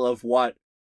pinnacle of what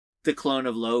the clone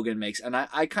of Logan makes. And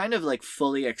I kind of, like,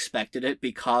 fully expected it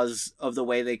because of the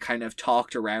way they kind of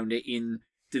talked around it in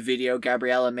the video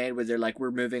Gabriella made, where they're like, we're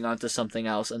moving on to something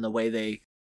else, and the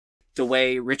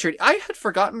way Richard... I had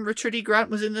forgotten Richard E.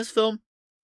 Grant was in this film.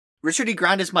 Richard E.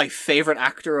 Grant is my favorite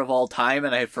actor of all time,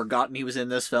 and I had forgotten he was in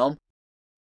this film.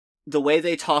 The way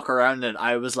they talk around it,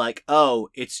 I was like, oh,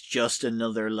 it's just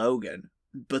another Logan.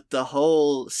 But the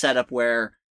whole setup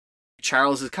where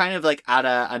Charles is kind of like at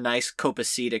a nice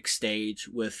copacetic stage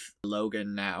with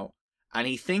Logan now, and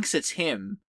he thinks it's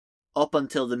him up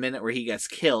until the minute where he gets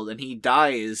killed, and he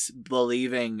dies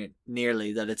believing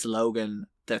nearly that it's Logan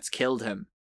that's killed him.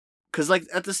 Because, like,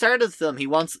 at the start of the film, he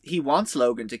wants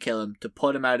Logan to kill him to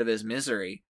put him out of his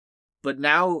misery. But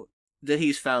now that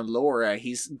he's found Laura,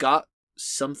 he's got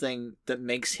something that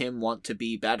makes him want to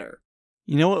be better.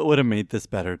 You know what would have made this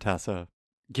better, Tessa?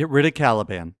 Get rid of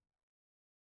Caliban.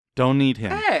 Don't need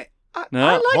him. Hey, I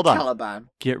like hold on. Caliban.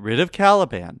 Get rid of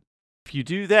Caliban. If you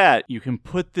do that, you can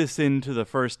put this into the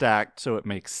first act so it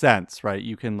makes sense, right?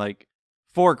 You can, like,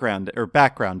 foreground it or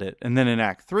background it. And then in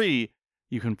Act 3,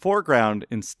 you can foreground,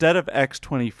 instead of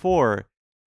X-24,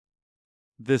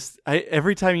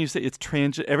 every time you say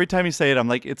every time you say it, I'm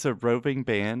like, it's a roving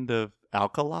band of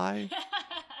alkali.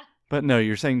 But no,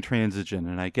 you're saying transigen,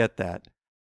 and I get that.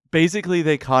 Basically,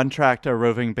 they contract a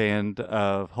roving band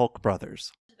of Hulk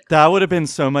brothers. That would have been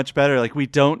so much better. Like, we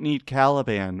don't need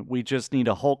Caliban. We just need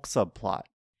a Hulk subplot.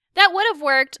 That would have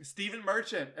worked. Stephen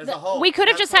Merchant as a Hulk. We could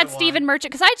have just had Stephen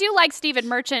Merchant, because I do like Stephen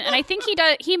Merchant, and I think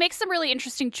he makes some really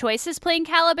interesting choices playing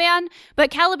Caliban,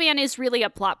 but Caliban is really a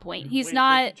plot point. He's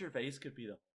not... Gervais could be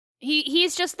the...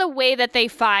 He's just the way that they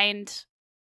find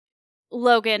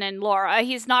Logan and Laura.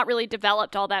 He's not really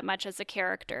developed all that much as a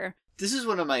character. This is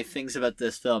one of my things about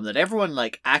this film, that everyone,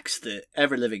 like, acts the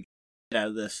ever-living out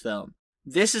of this film.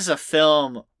 This is a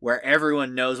film where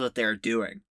everyone knows what they're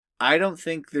doing. I don't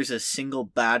think there's a single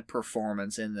bad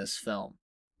performance in this film.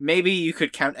 Maybe you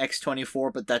could count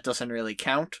X-24, but that doesn't really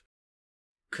count.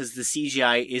 Because the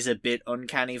CGI is a bit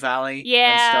Uncanny Valley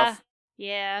and stuff.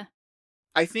 Yeah.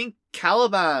 I think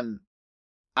Caliban,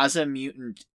 as a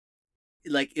mutant,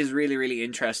 like, is really, really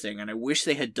interesting, and I wish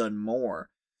they had done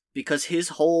more. Because his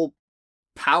whole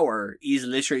power is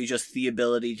literally just the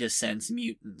ability to sense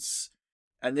mutants.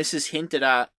 And this is hinted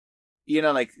at, you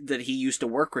know, like, that he used to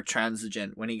work with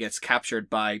Transigen when he gets captured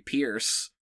by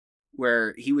Pierce,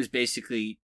 where he was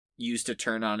basically used to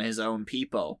turn on his own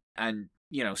people and,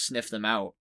 you know, sniff them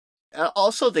out.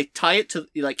 Also, they tie it to,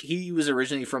 like, he was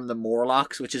originally from the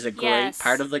Morlocks, which is a great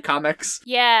part of the comics.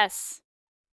 Yes.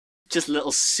 Just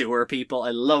little sewer people. I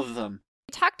love them.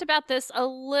 We talked about this a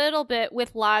little bit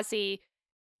with Lazi.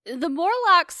 The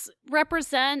Morlocks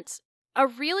represent a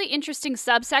really interesting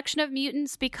subsection of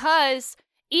mutants, because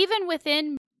even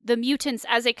within the mutants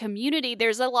as a community,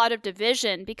 there's a lot of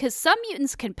division, because some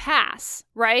mutants can pass,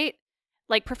 right?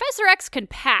 Like, Professor X can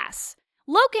pass.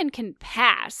 Logan can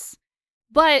pass.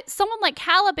 But someone like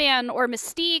Caliban or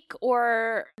Mystique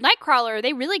or Nightcrawler,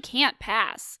 they really can't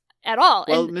pass at all.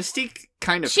 Well, and Mystique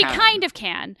kind of she can. kind of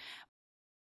can.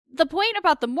 The point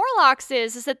about the Morlocks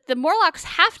is that the Morlocks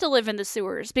have to live in the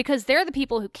sewers because they're the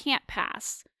people who can't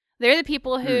pass. They're the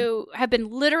people who have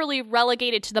been literally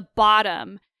relegated to the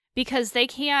bottom because they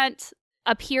can't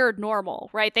appear normal,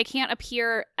 right? They can't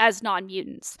appear as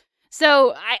non-mutants.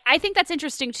 So I think that's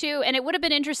interesting too, and it would have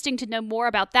been interesting to know more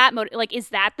about that. Like, is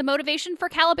that the motivation for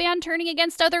Caliban turning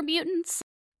against other mutants?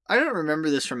 I don't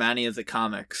remember this from any of the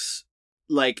comics.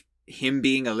 Like, him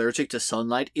being allergic to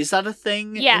sunlight, is that a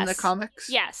thing in the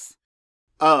comics? Yes.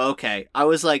 Oh, okay. I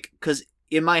was like, because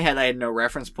in my head I had no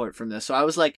reference point from this, so I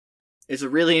was like, it's a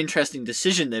really interesting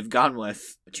decision they've gone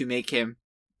with to make him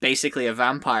basically a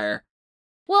vampire.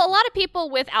 Well, a lot of people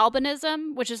with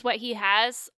albinism, which is what he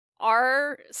has,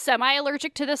 are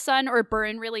semi-allergic to the sun or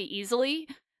burn really easily.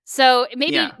 So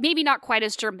maybe not quite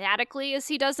as dramatically as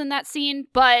he does in that scene,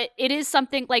 but it is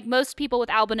something, like, most people with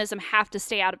albinism have to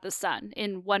stay out of the sun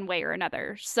in one way or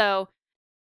another. So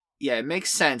yeah, it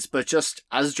makes sense, but just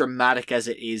as dramatic as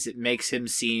it is, it makes him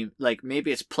seem like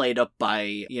maybe it's played up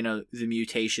by, you know, the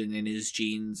mutation in his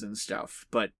genes and stuff,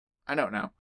 but I don't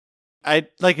know.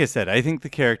 Like I said, I think the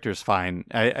character's fine.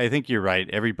 I think you're right.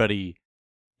 Everybody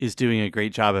is doing a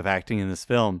great job of acting in this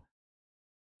film.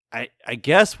 I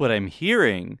guess what I'm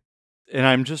hearing, and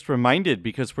I'm just reminded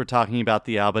because we're talking about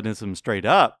the albinism straight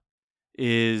up,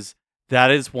 is that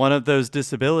is one of those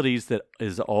disabilities that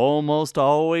is almost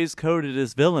always coded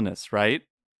as villainous, right?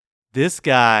 This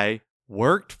guy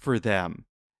worked for them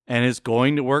and is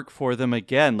going to work for them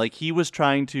again. Like, he was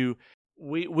trying to...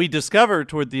 We discover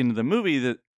toward the end of the movie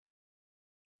that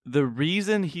the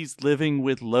reason he's living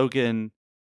with Logan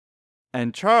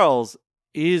and Charles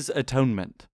is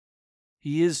atonement.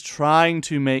 He is trying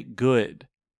to make good.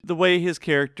 The way his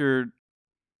character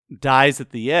dies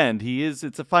at the end,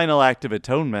 it's a final act of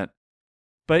atonement.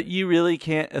 But you really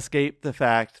can't escape the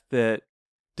fact that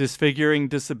disfiguring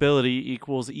disability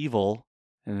equals evil,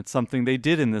 and it's something they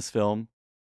did in this film.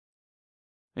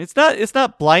 It's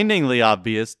not blindingly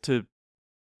obvious, to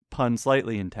pun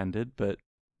slightly intended, but...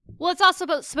 Well, it's also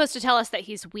supposed to tell us that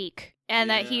he's weak and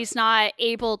that he's not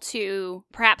able to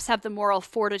perhaps have the moral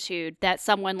fortitude that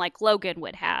someone like Logan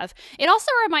would have. It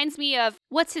also reminds me of,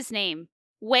 what's his name?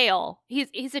 Whale.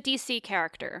 He's a DC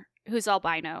character who's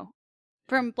albino.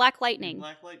 from Black Lightning.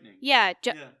 Black Lightning. Yeah,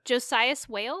 Josias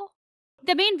Whale.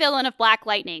 The main villain of Black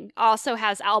Lightning also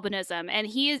has albinism, and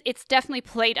it's definitely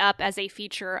played up as a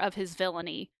feature of his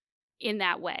villainy in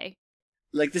that way.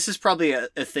 Like, this is probably a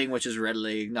thing which is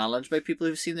readily acknowledged by people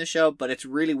who've seen the show, but it's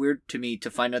really weird to me to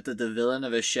find out that the villain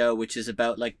of a show which is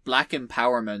about, like, black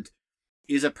empowerment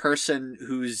is a person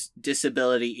whose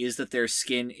disability is that their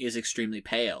skin is extremely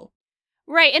pale.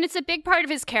 Right, and it's a big part of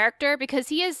his character because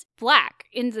he is black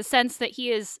in the sense that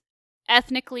he is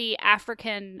ethnically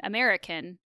African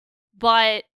American,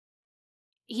 but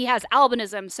he has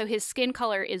albinism, so his skin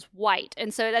color is white.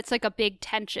 And so that's like a big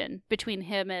tension between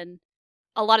him and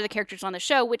a lot of the characters on the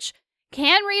show, which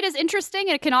can read as interesting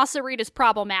and it can also read as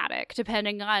problematic,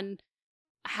 depending on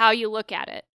how you look at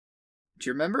it. Do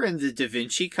you remember in the Da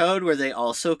Vinci Code where they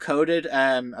also coded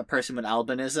a person with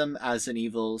albinism as an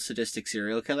evil, sadistic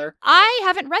serial killer? I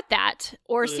haven't read that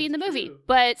or seen the movie,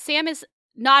 but Sam is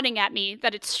nodding at me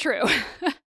that it's true.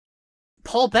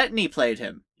 Paul Bettany played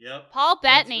him. Yep. Paul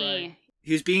Bettany. Right.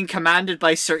 He was being commanded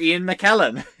by Sir Ian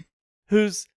McKellen.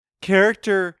 Whose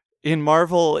character in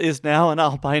Marvel is now an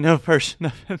albino version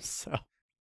of himself.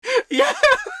 Yeah.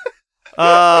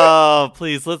 Oh,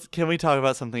 please, can we talk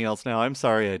about something else now? I'm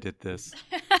sorry I did this.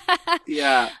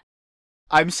 Yeah.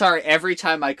 I'm sorry, every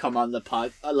time I come on the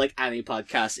any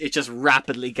podcast, it just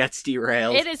rapidly gets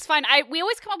derailed. It is fine. We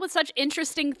always come up with such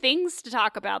interesting things to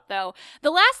talk about, though.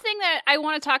 The last thing that I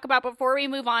want to talk about before we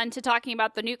move on to talking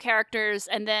about the new characters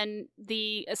and then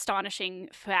the astonishing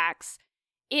facts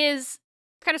is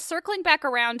kind of circling back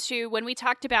around to when we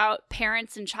talked about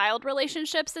parents and child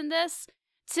relationships in this.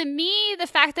 To me, the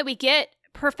fact that we get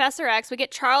Professor X, we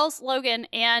get Charles, Logan,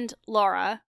 and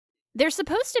Laura, there's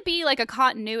supposed to be like a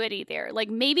continuity there. Like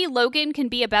maybe Logan can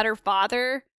be a better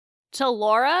father to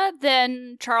Laura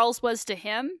than Charles was to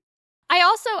him.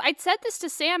 I'd said this to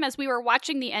Sam as we were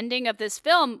watching the ending of this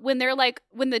film when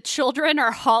the children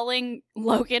are hauling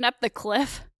Logan up the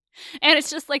cliff and it's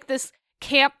just like this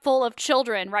camp full of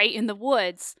children right in the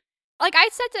woods. Like I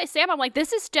said to Sam, I'm like,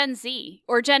 this is Gen Z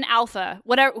or Gen Alpha,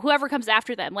 whoever comes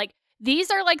after them. Like these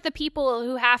are like the people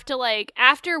who have to like,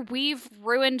 after we've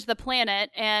ruined the planet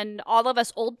and all of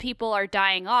us old people are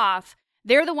dying off,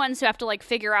 they're the ones who have to like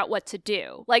figure out what to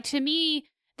do. Like to me,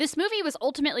 this movie was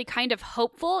ultimately kind of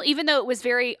hopeful, even though it was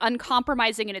very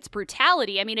uncompromising in its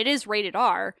brutality. I mean, it is rated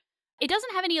R. It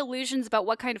doesn't have any illusions about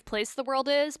what kind of place the world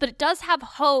is, but it does have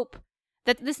hope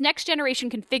that this next generation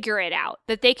can figure it out,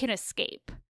 that they can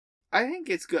escape. I think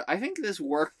it's good. I think this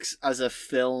works as a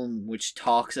film which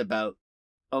talks about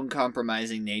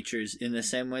uncompromising natures in the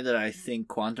same way that I think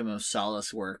Quantum of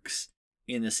Solace works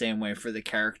in the same way for the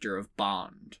character of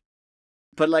Bond.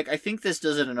 But like, I think this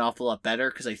does it an awful lot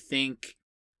better because I think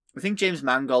James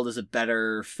Mangold is a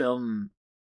better film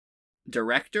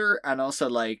director and also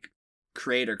like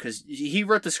creator because he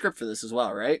wrote the script for this as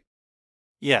well, right?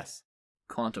 Yes.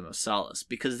 Quantum of Solace,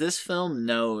 because this film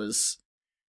knows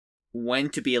when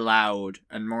to be loud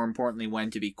and more importantly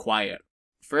when to be quiet.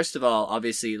 First of all,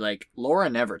 obviously, like Laura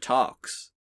never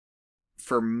talks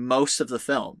for most of the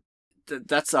film.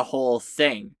 That's a whole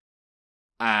thing.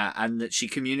 And that she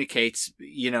communicates,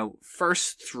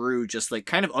 first through just like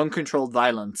kind of uncontrolled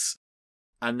violence.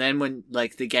 And then when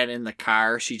like they get in the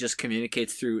car, she just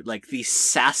communicates through like the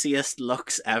sassiest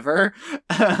looks ever.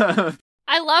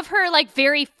 I love her like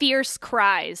very fierce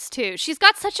cries too. She's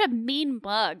got such a mean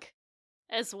mug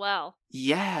as well.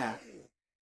 Yeah.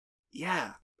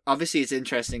 Obviously it's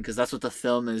interesting because that's what the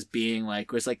film is being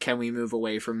like. It's like, can we move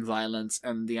away from violence?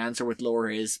 And the answer with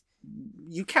Laura is,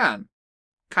 you can.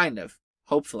 Kind of.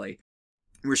 Hopefully.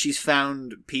 Where she's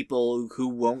found people who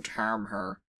won't harm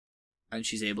her. And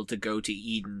she's able to go to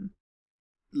Eden.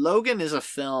 Logan is a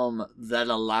film that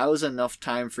allows enough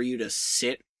time for you to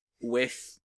sit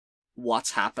with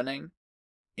what's happening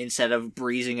instead of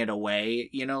breezing it away.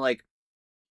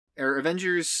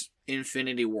 Avengers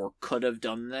Infinity War could have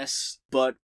done this,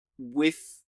 but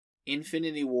with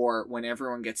Infinity War, when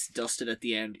everyone gets dusted at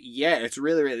the end, yeah, it's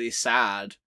really, really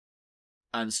sad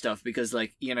and stuff because,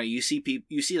 like, you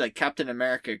see like Captain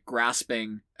America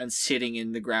grasping and sitting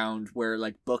in the ground where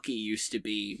like Bucky used to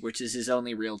be, which is his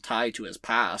only real tie to his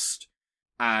past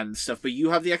and stuff. But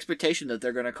you have the expectation that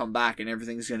they're going to come back and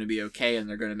everything's going to be okay and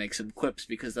they're going to make some quips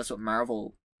because that's what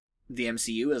Marvel, the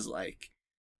MCU is like.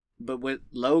 But with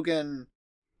Logan,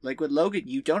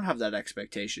 you don't have that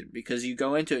expectation because you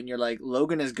go into it and you're like,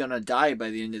 Logan is gonna die by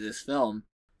the end of this film.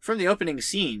 From the opening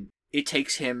scene, it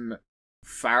takes him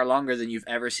far longer than you've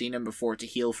ever seen him before to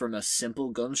heal from a simple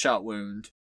gunshot wound.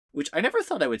 Which I never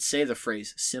thought I would say the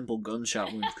phrase simple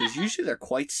gunshot wound because usually they're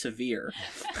quite severe.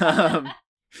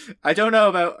 I don't know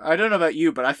about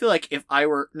you, but I feel like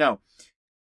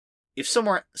if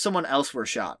someone else were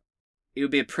shot, it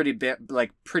would be a pretty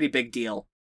big deal.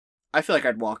 I feel like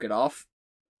I'd walk it off.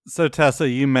 So Tessa,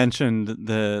 you mentioned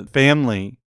the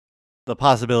family, the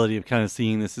possibility of kind of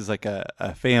seeing this as like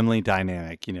a family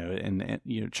dynamic, and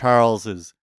Charles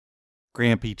is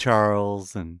Grampy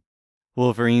Charles and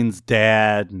Wolverine's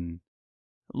dad and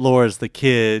Laura's the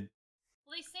kid.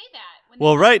 Well, they say that.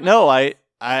 Well, right. No,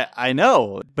 I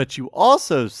know. But you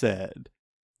also said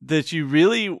that you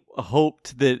really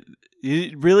hoped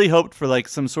for like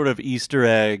some sort of Easter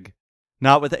egg,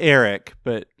 not with Eric,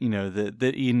 but,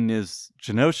 that Eden is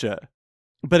Genosha.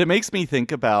 But it makes me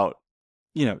think about,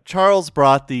 Charles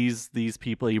brought these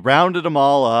people. He rounded them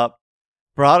all up,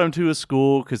 brought them to a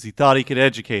school because he thought he could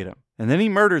educate them. And then he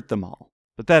murdered them all.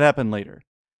 But that happened later.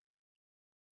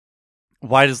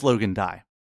 Why does Logan die?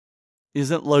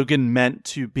 Isn't Logan meant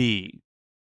to be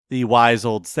the wise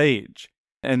old sage?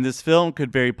 And this film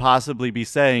could very possibly be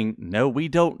saying, no, we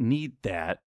don't need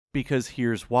that, because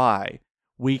here's why.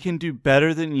 We can do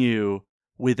better than you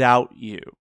without you.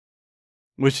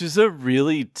 Which is a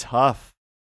really tough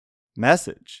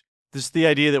message. Just the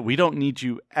idea that we don't need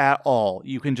you at all.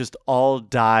 You can just all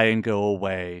die and go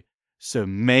away. So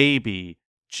maybe,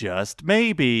 just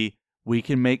maybe, we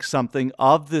can make something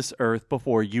of this Earth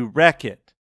before you wreck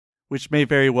it. Which may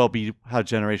very well be how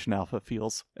Generation Alpha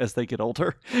feels as they get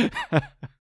older.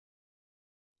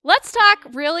 Let's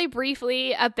talk really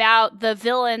briefly about the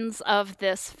villains of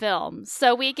this film.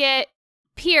 So we get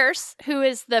Pierce, who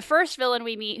is the first villain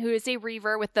we meet, who is a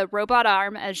Reaver with the robot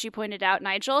arm, as you pointed out,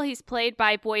 Nigel. He's played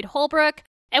by Boyd Holbrook.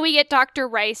 And we get Dr.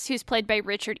 Rice, who's played by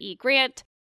Richard E. Grant.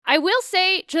 I will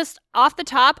say, just off the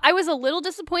top, I was a little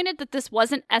disappointed that this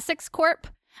wasn't Essex Corp.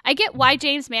 I get why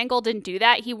James Mangold didn't do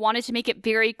that. He wanted to make it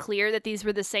very clear that these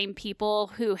were the same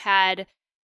people who had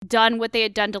done what they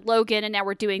had done to Logan and now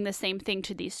were doing the same thing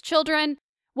to these children.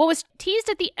 What was teased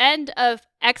at the end of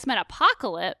X-Men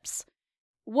Apocalypse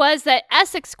was that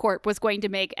Essex Corp was going to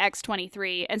make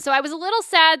X-23. And so I was a little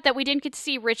sad that we didn't get to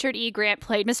see Richard E. Grant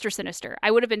play Mr. Sinister.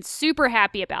 I would have been super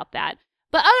happy about that.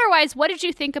 But otherwise, what did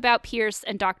you think about Pierce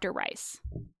and Dr. Rice?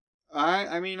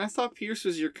 I mean, I thought Pierce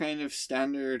was your kind of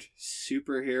standard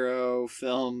superhero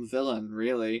film villain,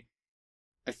 really.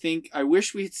 I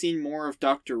wish we had seen more of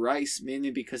Dr. Rice,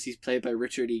 mainly because he's played by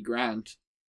Richard E. Grant.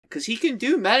 Because he can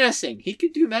do menacing. He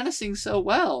can do menacing so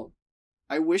well.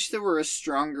 I wish there were a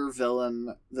stronger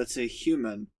villain that's a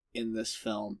human in this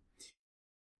film.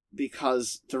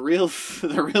 Because the real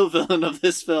villain of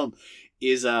this film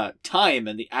is time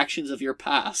and the actions of your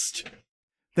past.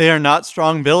 They are not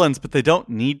strong villains, but they don't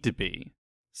need to be.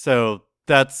 So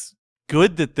that's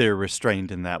good that they're restrained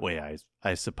in that way,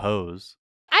 I suppose.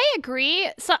 I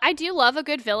agree. So I do love a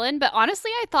good villain, but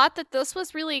honestly, I thought that this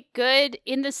was really good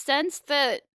in the sense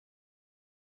that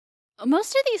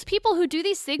most of these people who do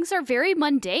these things are very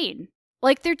mundane.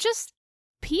 Like, they're just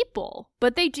people,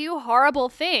 but they do horrible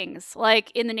things,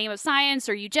 like in the name of science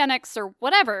or eugenics or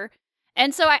whatever.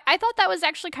 And so I thought that was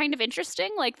actually kind of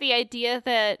interesting, like the idea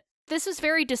that this is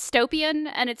very dystopian,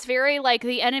 and it's very like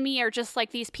the enemy are just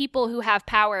like these people who have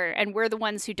power, and we're the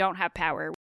ones who don't have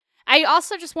power. I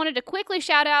also just wanted to quickly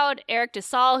shout out Eric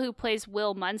DeSalle, who plays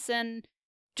Will Munson,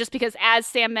 just because, as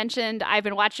Sam mentioned, I've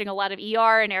been watching a lot of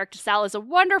ER, and Eric DeSalle is a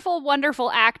wonderful,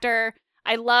 wonderful actor.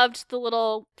 I loved the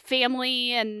little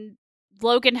family and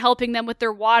Logan helping them with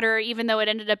their water, even though it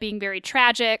ended up being very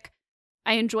tragic.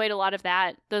 I enjoyed a lot of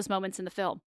those moments in the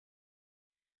film.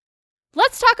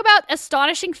 Let's talk about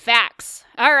astonishing facts.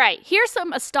 All right, here's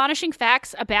some astonishing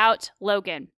facts about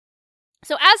Logan.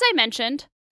 So as I mentioned,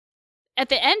 at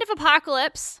the end of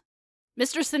Apocalypse,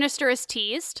 Mr. Sinister is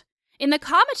teased. In the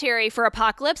commentary for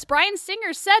Apocalypse, Bryan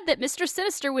Singer said that Mr.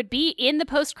 Sinister would be in the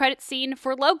post-credit scene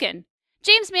for Logan.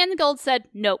 James Mangold said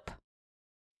nope.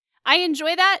 I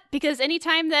enjoy that because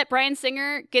anytime that Bryan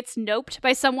Singer gets noped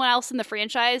by someone else in the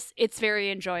franchise, it's very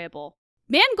enjoyable.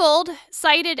 Mangold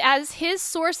cited as his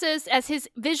sources, as his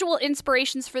visual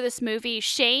inspirations for this movie,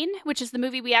 Shane, which is the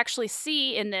movie we actually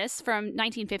see in this from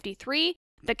 1953,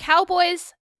 The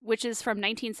Cowboys, which is from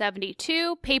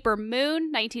 1972, Paper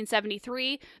Moon,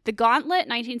 1973, The Gauntlet,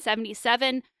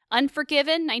 1977,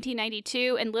 Unforgiven,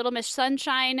 1992, and Little Miss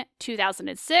Sunshine,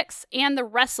 2006, and The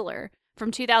Wrestler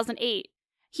from 2008.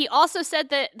 He also said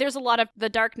that there's a lot of the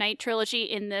Dark Knight trilogy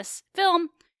in this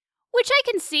film, which I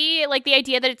can see, like the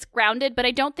idea that it's grounded, but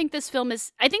I don't think this film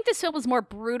is... I think this film is more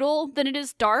brutal than it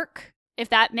is dark, if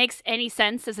that makes any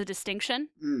sense as a distinction.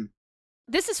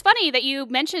 This is funny that you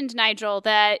mentioned, Nigel,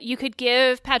 that you could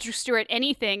give Patrick Stewart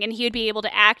anything and he would be able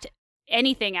to act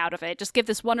anything out of it, just give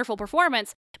this wonderful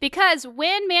performance. Because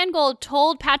when Mangold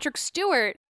told Patrick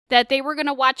Stewart that they were going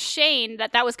to watch Shane,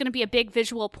 that was going to be a big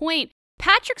visual point,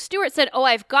 Patrick Stewart said, "Oh,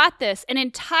 I've got this," and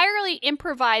entirely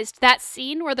improvised that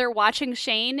scene where they're watching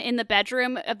Shane in the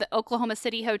bedroom of the Oklahoma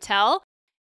City hotel.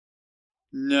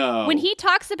 No. When he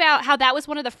talks about how that was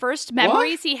one of the first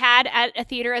memories he had at a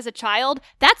theater as a child,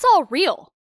 that's all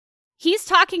real. He's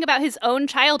talking about his own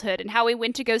childhood and how he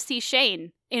went to go see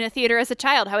Shane in a theater as a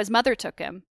child, how his mother took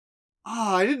him.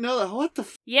 Oh, I didn't know that. What the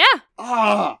Yeah.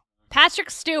 Ah. Patrick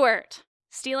Stewart,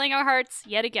 stealing our hearts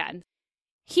yet again.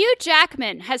 Hugh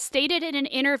Jackman has stated in an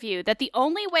interview that the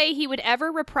only way he would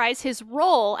ever reprise his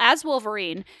role as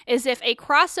Wolverine is if a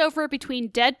crossover between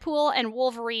Deadpool and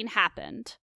Wolverine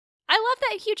happened. I love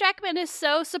that Hugh Jackman is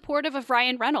so supportive of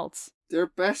Ryan Reynolds. They're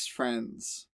best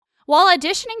friends. While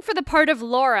auditioning for the part of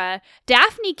Laura,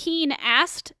 Daphne Keane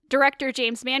asked director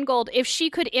James Mangold if she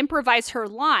could improvise her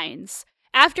lines.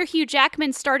 After Hugh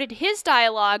Jackman started his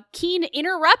dialogue, Keane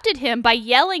interrupted him by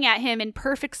yelling at him in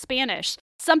perfect Spanish,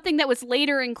 something that was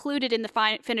later included in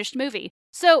the finished movie.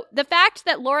 So the fact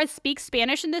that Laura speaks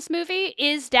Spanish in this movie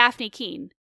is Daphne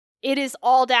Keane. It is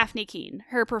all Daphne Keane,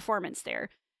 her performance there.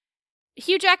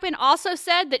 Hugh Jackman also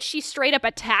said that she straight up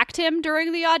attacked him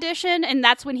during the audition, and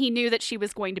that's when he knew that she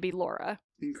was going to be Laura.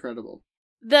 Incredible.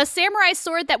 The samurai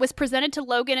sword that was presented to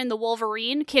Logan and the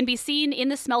Wolverine can be seen in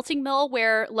the smelting mill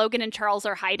where Logan and Charles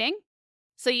are hiding.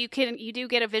 So you do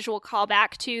get a visual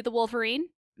callback to the Wolverine.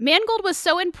 Mangold was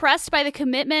so impressed by the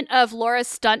commitment of Laura's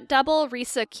stunt double,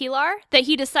 Risa Kilar, that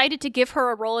he decided to give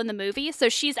her a role in the movie. So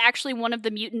she's actually one of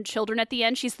the mutant children at the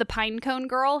end. She's the Pinecone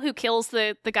girl who kills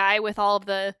the guy with all of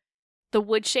the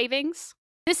wood shavings.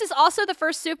 This is also the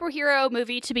first superhero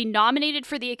movie to be nominated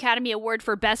for the Academy Award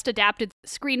for Best Adapted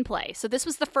Screenplay. So this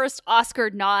was the first Oscar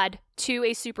nod to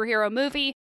a superhero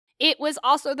movie. It was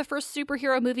also the first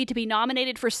superhero movie to be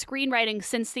nominated for screenwriting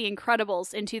since The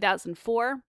Incredibles in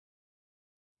 2004.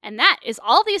 And that is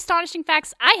all the astonishing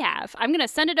facts I have. I'm going to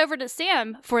send it over to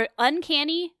Sam for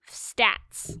uncanny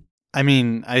stats. I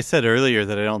mean, I said earlier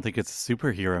that I don't think it's a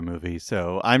superhero movie,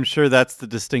 so I'm sure that's the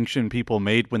distinction people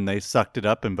made when they sucked it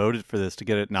up and voted for this to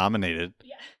get it nominated.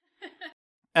 Yeah.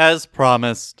 As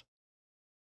promised,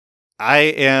 I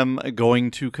am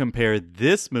going to compare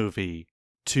this movie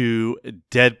to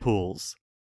Deadpool's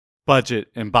budget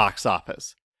and box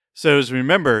office. So as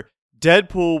remember,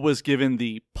 Deadpool was given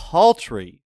the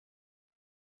paltry,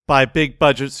 by big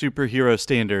budget superhero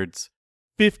standards,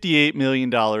 $58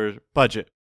 million budget.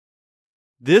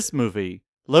 This movie,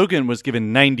 Logan, was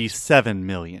given $97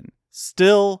 million.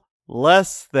 Still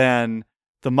less than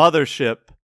the mothership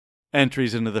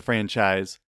entries into the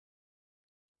franchise.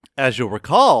 As you'll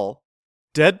recall,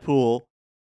 Deadpool,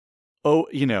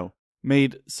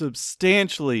 made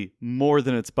substantially more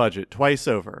than its budget, twice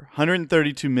over.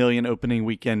 $132 million opening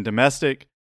weekend domestic.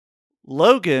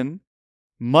 Logan,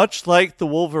 much like the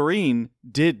Wolverine,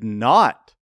 did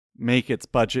not make its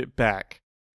budget back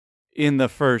in the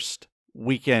first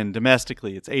weekend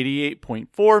domestically. It's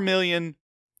 $88.4 million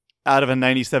out of a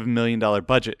 $97 million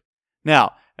budget.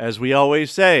 Now, as we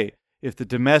always say, if the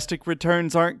domestic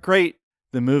returns aren't great,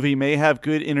 the movie may have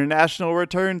good international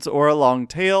returns or a long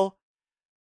tail.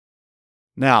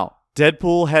 Now,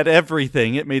 Deadpool had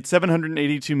everything. It made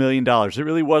 $782 million. It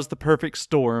really was the perfect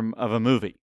storm of a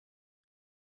movie.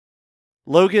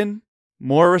 Logan,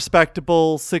 more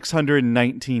respectable,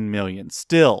 $619 million.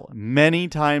 Still, many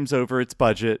times over its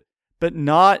budget, but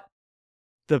not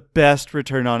the best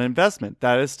return on investment.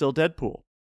 That is still Deadpool.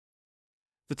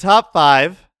 The top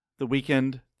 5, the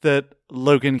weekend that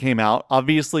Logan came out,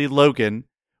 obviously Logan,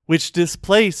 which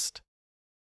displaced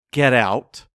Get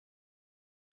Out.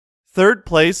 Third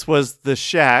place was The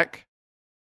Shack.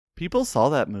 People saw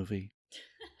that movie.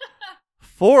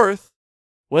 Fourth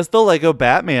was the Lego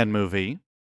Batman movie.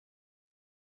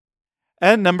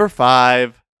 And number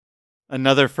 5,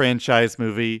 another franchise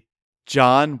movie,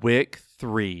 John Wick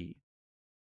 3.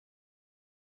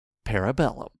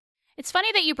 Parabellum. It's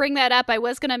funny that you bring that up. I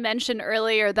was going to mention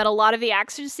earlier that a lot of the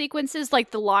action sequences,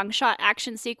 like the long shot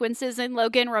action sequences in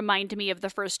Logan, remind me of the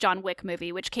first John Wick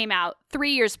movie, which came out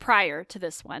 3 years prior to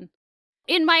this one.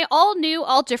 In my all new,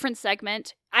 all different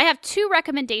segment, I have 2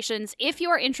 recommendations if you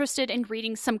are interested in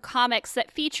reading some comics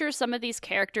that feature some of these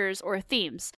characters or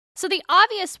themes. So the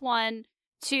obvious one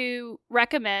to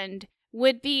recommend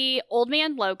would be Old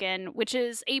Man Logan, which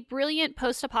is a brilliant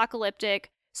post-apocalyptic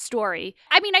story.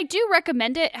 I mean, I do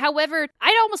recommend it. However,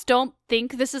 I almost don't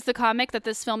think this is the comic that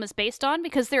this film is based on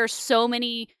because there are so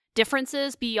many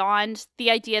differences beyond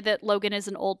the idea that Logan is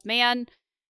an old man.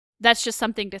 That's just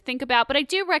something to think about, but I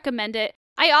do recommend it.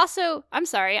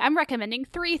 I'm recommending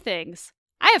 3 things.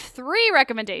 I have 3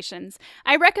 recommendations.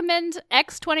 I recommend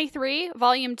X-23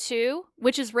 Volume 2,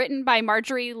 which is written by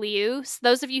Marjorie Liu.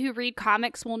 Those of you who read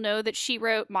comics will know that she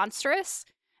wrote Monstrous.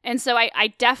 And so I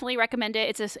definitely recommend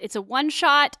it. It's a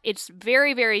one-shot. It's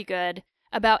very, very good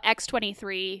about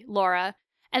X-23 Laura.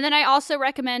 And then I also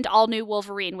recommend All New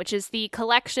Wolverine, which is the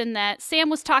collection that Sam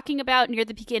was talking about near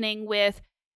the beginning with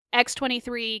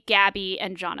X-23, Gabby,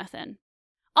 and Jonathan.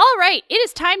 All right, it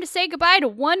is time to say goodbye to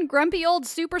one grumpy old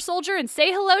super soldier and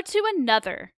say hello to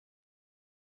another.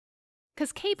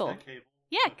 Because Cable.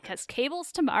 Yeah, because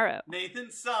Cable's tomorrow. Nathan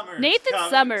Summers. Nathan coming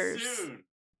Summers. soon.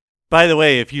 By the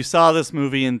way, if you saw this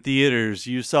movie in theaters,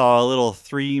 you saw a little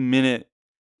 3-minute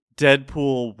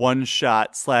Deadpool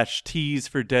one-shot / tease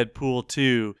for Deadpool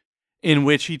 2, in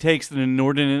which he takes an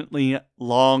inordinately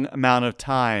long amount of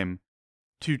time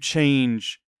to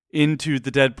change into the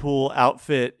Deadpool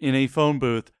outfit in a phone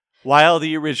booth while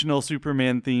the original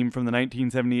Superman theme from the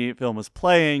 1978 film was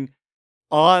playing.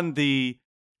 On the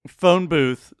phone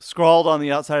booth, scrawled on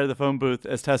the outside of the phone booth,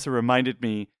 as Tessa reminded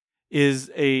me,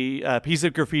 is a piece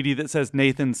of graffiti that says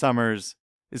Nathan Summers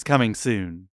is coming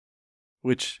soon.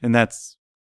 And that's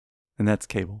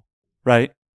Cable,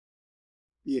 right?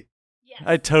 Yeah. Yes.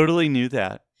 I totally knew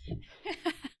that.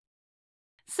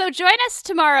 So join us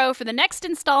tomorrow for the next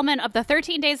installment of the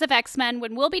 13 Days of X-Men,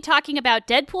 when we'll be talking about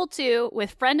Deadpool 2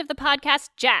 with friend of the podcast,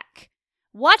 Jack.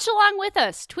 Watch along with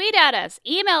us, tweet at us,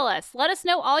 email us, let us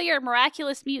know all your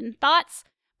miraculous mutant thoughts.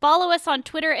 Follow us on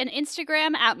Twitter and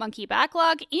Instagram at Monkey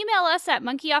Backlog. Email us at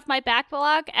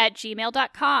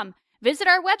monkeyoffmybacklog@gmail.com. Visit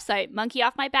our website,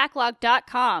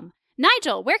 monkeyoffmybacklog.com.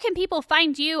 Nigel, where can people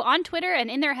find you on Twitter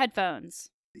and in their headphones?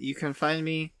 You can find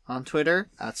me on Twitter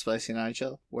at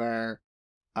SpicyNigel, where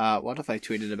what have I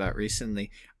tweeted about recently?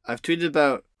 I've tweeted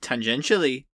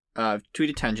tangentially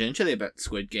about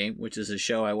Squid Game, which is a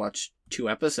show I watched 2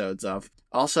 episodes of.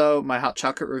 Also, my hot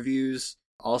chocolate reviews.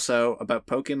 Also, about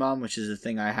Pokemon, which is a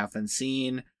thing I haven't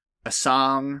seen. A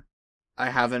song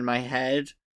I have in my head.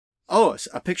 Oh,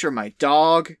 a picture of my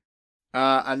dog.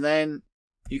 And then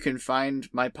you can find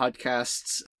my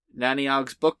podcasts, Nanny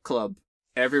Ogg's Book Club,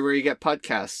 everywhere you get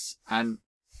podcasts. And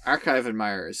Archive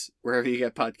Admirers, wherever you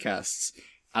get podcasts.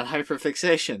 And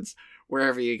Hyperfixations,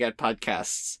 wherever you get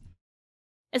podcasts.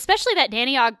 Especially that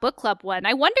Nanny Ogg Book Club one.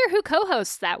 I wonder who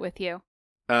co-hosts that with you.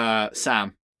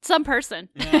 Sam. Some person.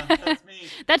 Yeah, that's me.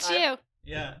 That's you.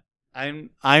 Yeah.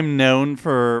 I'm known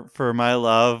for my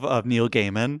love of Neil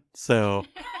Gaiman, so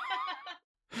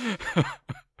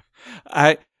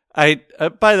I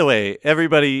by the way,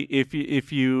 everybody,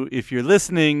 if you're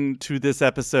listening to this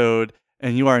episode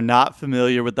and you are not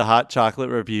familiar with the hot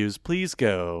chocolate reviews, please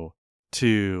go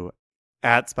to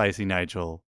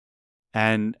 @SpicyNigel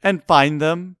and find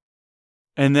them.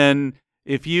 And then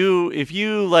if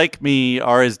you like me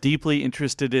are as deeply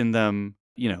interested in them,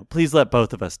 please let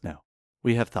both of us know.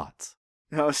 We have thoughts.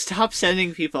 No, stop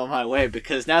sending people my way,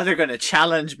 because now they're going to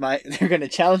challenge my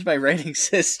rating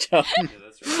system. Yeah,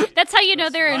 that's right. That's how you know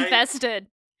That's they're right. invested.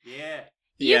 Yeah.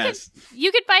 Yes.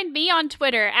 You can find me on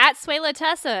Twitter at Suela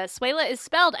Tessa. Suela is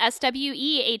spelled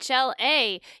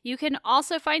SWEHLA. You can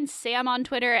also find Sam on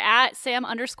Twitter at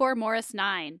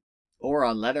Sam_Morris9. Or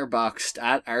on Letterboxd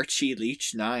at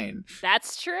ArchieLeach9.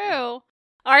 That's true.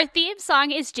 Our theme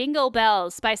song is Jingle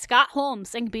Bells by Scott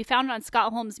Holmes and can be found on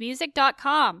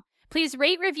ScottHolmesMusic.com. Please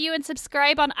rate, review, and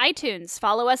subscribe on iTunes.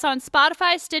 Follow us on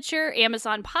Spotify, Stitcher,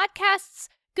 Amazon Podcasts,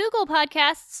 Google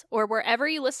Podcasts, or wherever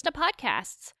you listen to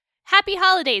podcasts. Happy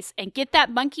holidays, and get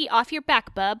that monkey off your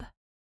back, bub.